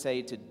doesn't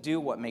say to do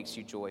what makes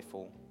you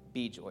joyful,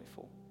 be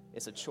joyful.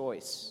 It's a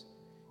choice.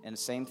 And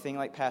the same thing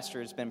like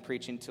Pastor has been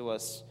preaching to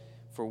us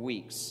for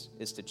weeks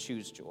is to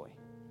choose joy.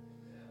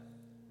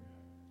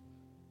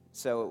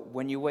 So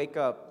when you wake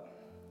up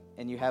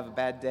and you have a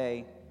bad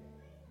day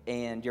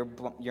and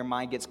your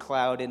mind gets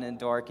clouded and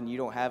dark and you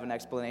don't have an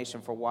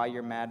explanation for why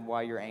you're mad,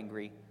 why you're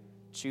angry,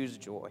 choose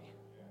joy.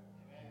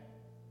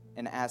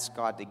 And ask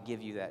God to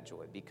give you that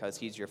joy, because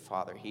He's your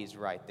Father. He's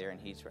right there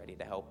and He's ready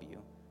to help you.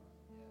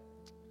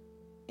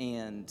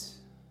 And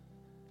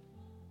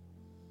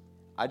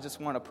I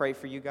just want to pray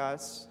for you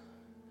guys.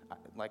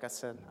 Like I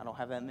said, I don't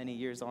have that many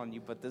years on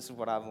you, but this is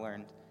what I've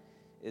learned,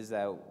 is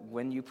that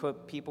when you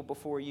put people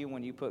before you,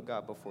 when you put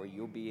God before you,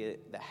 you'll be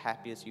the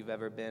happiest you've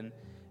ever been.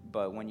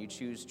 But when you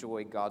choose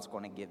joy, God's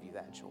going to give you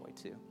that joy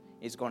too.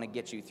 He's going to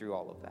get you through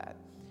all of that.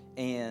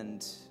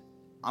 And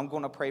I'm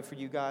going to pray for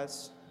you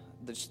guys.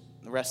 The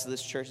rest of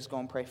this church is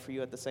going to pray for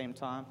you at the same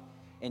time.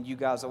 And you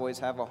guys always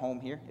have a home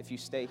here. If you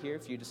stay here,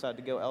 if you decide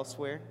to go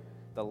elsewhere,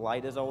 the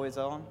light is always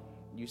on.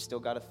 You still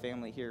got a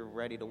family here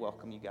ready to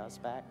welcome you guys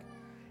back.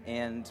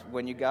 And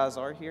when you guys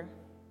are here,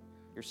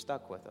 you're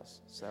stuck with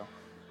us. So,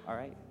 all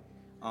right.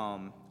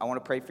 I want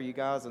to pray for you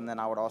guys, and then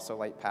I would also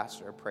like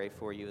Pastor to pray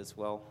for you as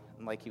well,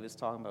 and like he was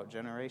talking about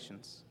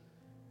generations.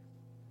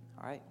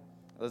 All right.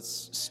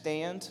 Let's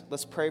stand.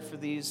 Let's pray for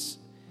these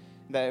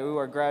who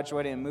are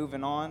graduating and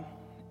moving on,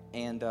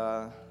 and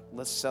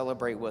let's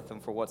celebrate with them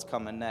for what's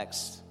coming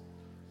next.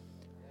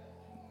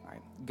 All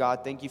right.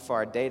 God, thank you for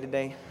our day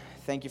today.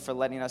 Thank you for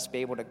letting us be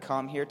able to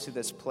come here to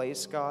this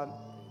place, God.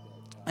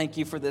 Thank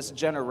you for this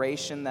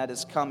generation that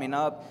is coming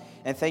up.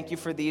 And thank you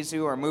for these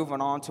who are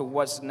moving on to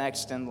what's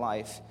next in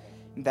life.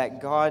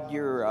 That, God,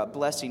 you're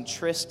blessing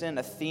Tristan,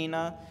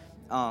 Athena,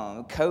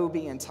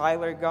 Kobe, and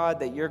Tyler,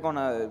 God, that you're going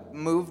to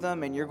move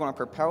them and you're going to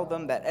propel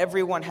them. That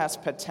everyone has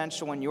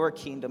potential in your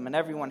kingdom and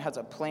everyone has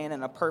a plan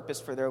and a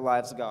purpose for their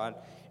lives, God.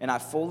 And I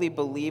fully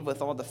believe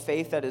with all the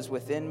faith that is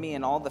within me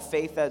and all the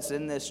faith that's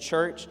in this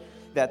church,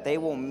 that they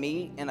will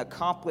meet and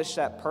accomplish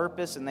that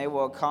purpose, and they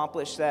will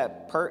accomplish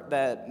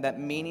that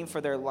meaning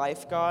for their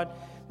life, God,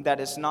 that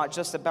it's not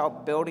just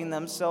about building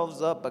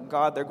themselves up, but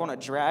God, they're going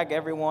to drag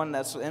everyone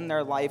that's in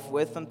their life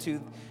with them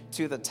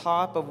to the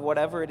top of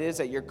whatever it is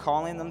that you're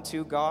calling them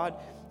to, God.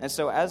 And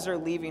so as they're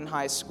leaving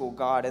high school,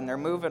 God, and they're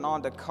moving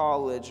on to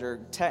college or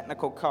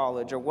technical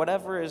college or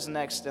whatever is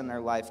next in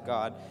their life,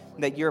 God,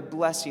 that you're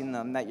blessing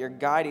them, that you're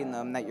guiding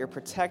them, that you're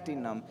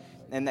protecting them,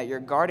 and that you're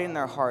guarding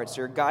their hearts,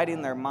 you're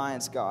guiding their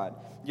minds, God.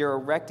 You're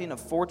erecting a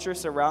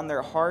fortress around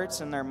their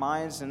hearts and their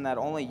minds, and that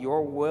only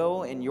your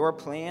will and your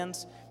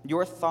plans,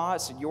 your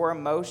thoughts, your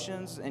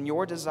emotions, and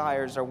your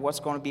desires are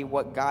what's going to be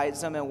what guides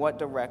them and what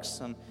directs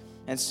them.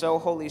 And so,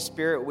 Holy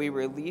Spirit, we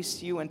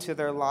release you into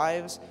their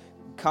lives.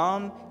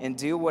 Come and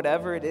do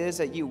whatever it is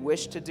that you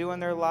wish to do in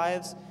their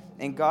lives.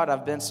 And God,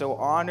 I've been so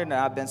honored and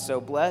I've been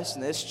so blessed,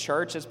 and this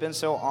church has been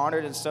so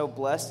honored and so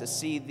blessed to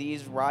see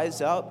these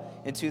rise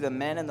up into the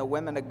men and the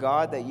women of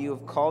God that you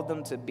have called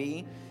them to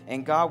be.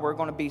 And God, we're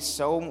going to be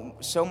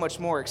so much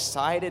more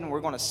excited, and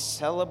we're going to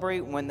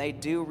celebrate when they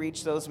do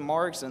reach those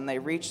marks and they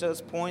reach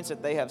those points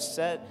that they have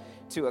set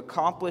to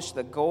accomplish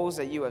the goals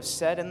that you have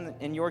set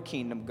in your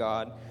kingdom,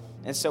 God.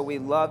 And so we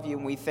love you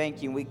and we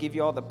thank you and we give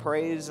you all the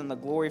praise and the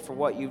glory for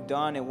what you've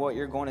done and what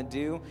you're going to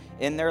do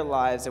in their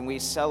lives. And we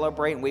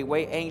celebrate and we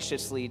wait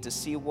anxiously to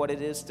see what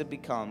it is to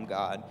become,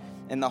 God.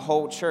 And the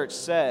whole church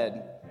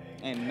said,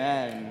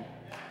 amen.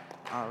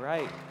 All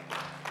right.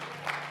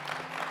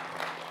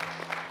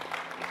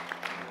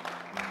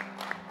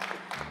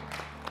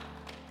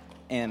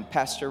 And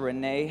Pastor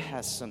Renee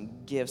has some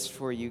gifts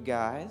for you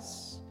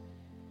guys,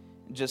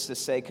 just to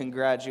say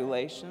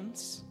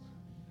congratulations.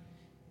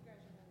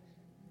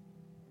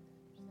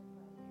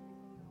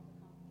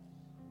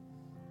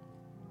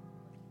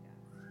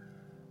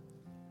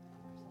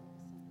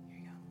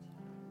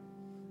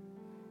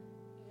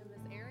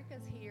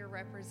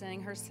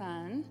 Representing her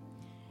son,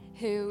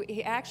 who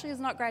he actually is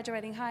not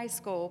graduating high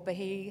school, but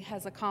he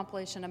has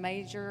accomplished a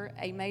major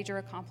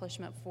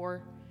accomplishment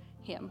for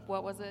him.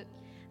 What was it?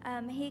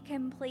 He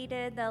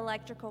completed the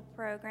electrical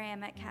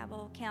program at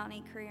Cabell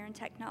County Career and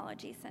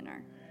Technology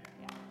Center.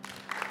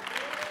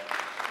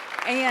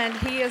 And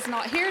he is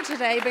not here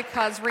today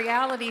because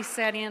reality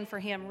set in for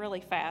him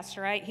really fast,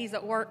 right? He's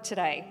at work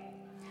today.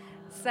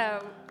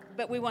 So,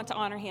 but we want to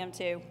honor him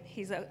too.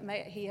 He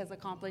has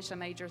accomplished a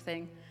major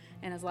thing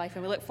in his life,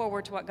 and we look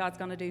forward to what God's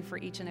going to do for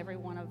each and every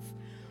one of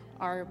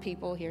our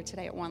people here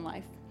today at One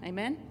Life.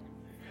 Amen.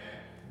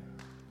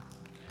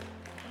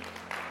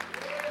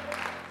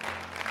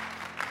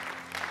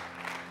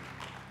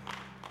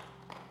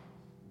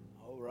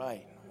 All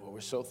right. Well,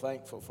 we're so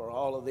thankful for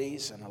all of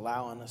these and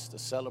allowing us to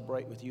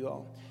celebrate with you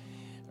all.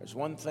 There's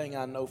one thing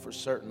I know for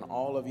certain: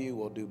 all of you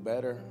will do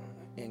better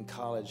in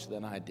college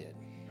than I did.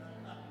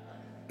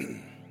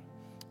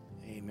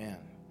 Amen.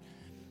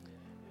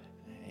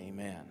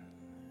 Amen.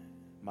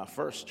 My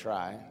first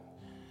try,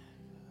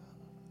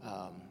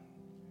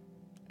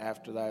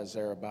 after I was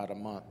there about a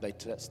month, they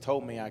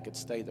told me I could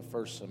stay the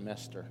first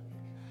semester,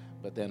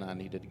 but then I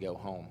needed to go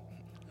home.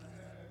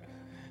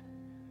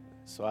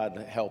 So I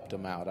helped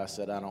them out. I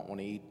said, I don't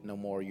want to eat no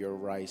more of your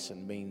rice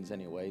and beans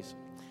anyways.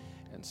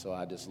 And so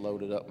I just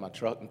loaded up my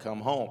truck and come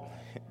home.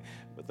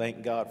 But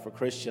thank God for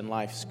Christian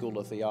Life School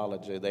of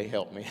Theology. They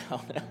helped me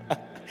out.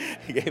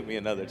 He gave me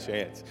another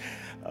chance.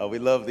 We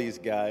love these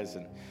guys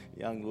and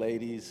young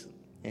ladies.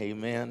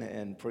 Amen.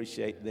 And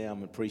appreciate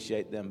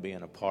them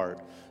being a part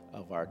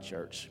of our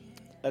church.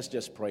 Let's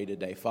just pray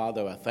today.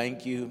 Father, I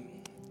thank you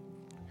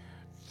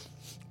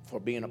for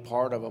being a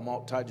part of a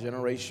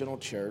multi-generational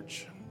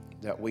church,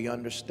 that we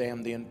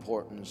understand the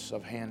importance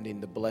of handing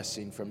the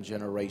blessing from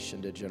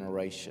generation to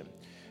generation.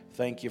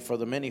 Thank you for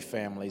the many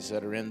families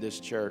that are in this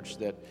church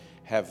that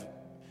have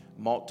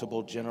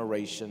multiple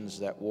generations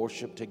that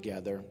worship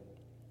together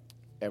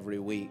every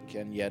week,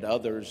 and yet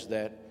others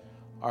that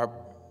are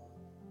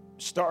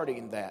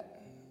starting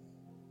that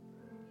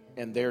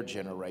in their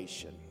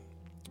generation.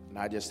 And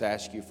I just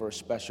ask you for a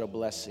special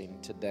blessing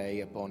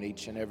today upon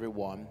each and every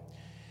one,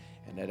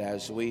 and that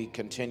as we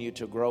continue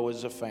to grow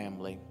as a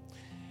family,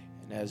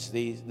 and as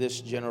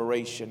this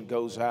generation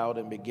goes out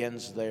and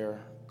begins their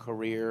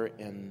career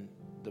in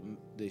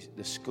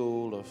the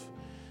school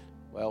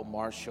of,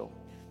 Marshall,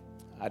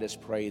 I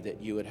just pray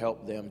that you would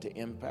help them to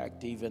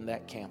impact even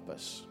that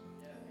campus,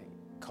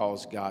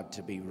 cause God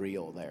to be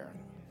real there.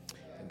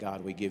 And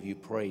God, we give you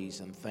praise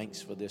and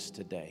thanks for this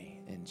today.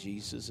 In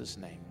Jesus'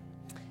 name,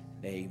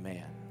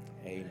 amen.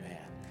 Amen.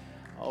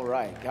 All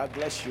right. God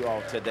bless you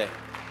all today.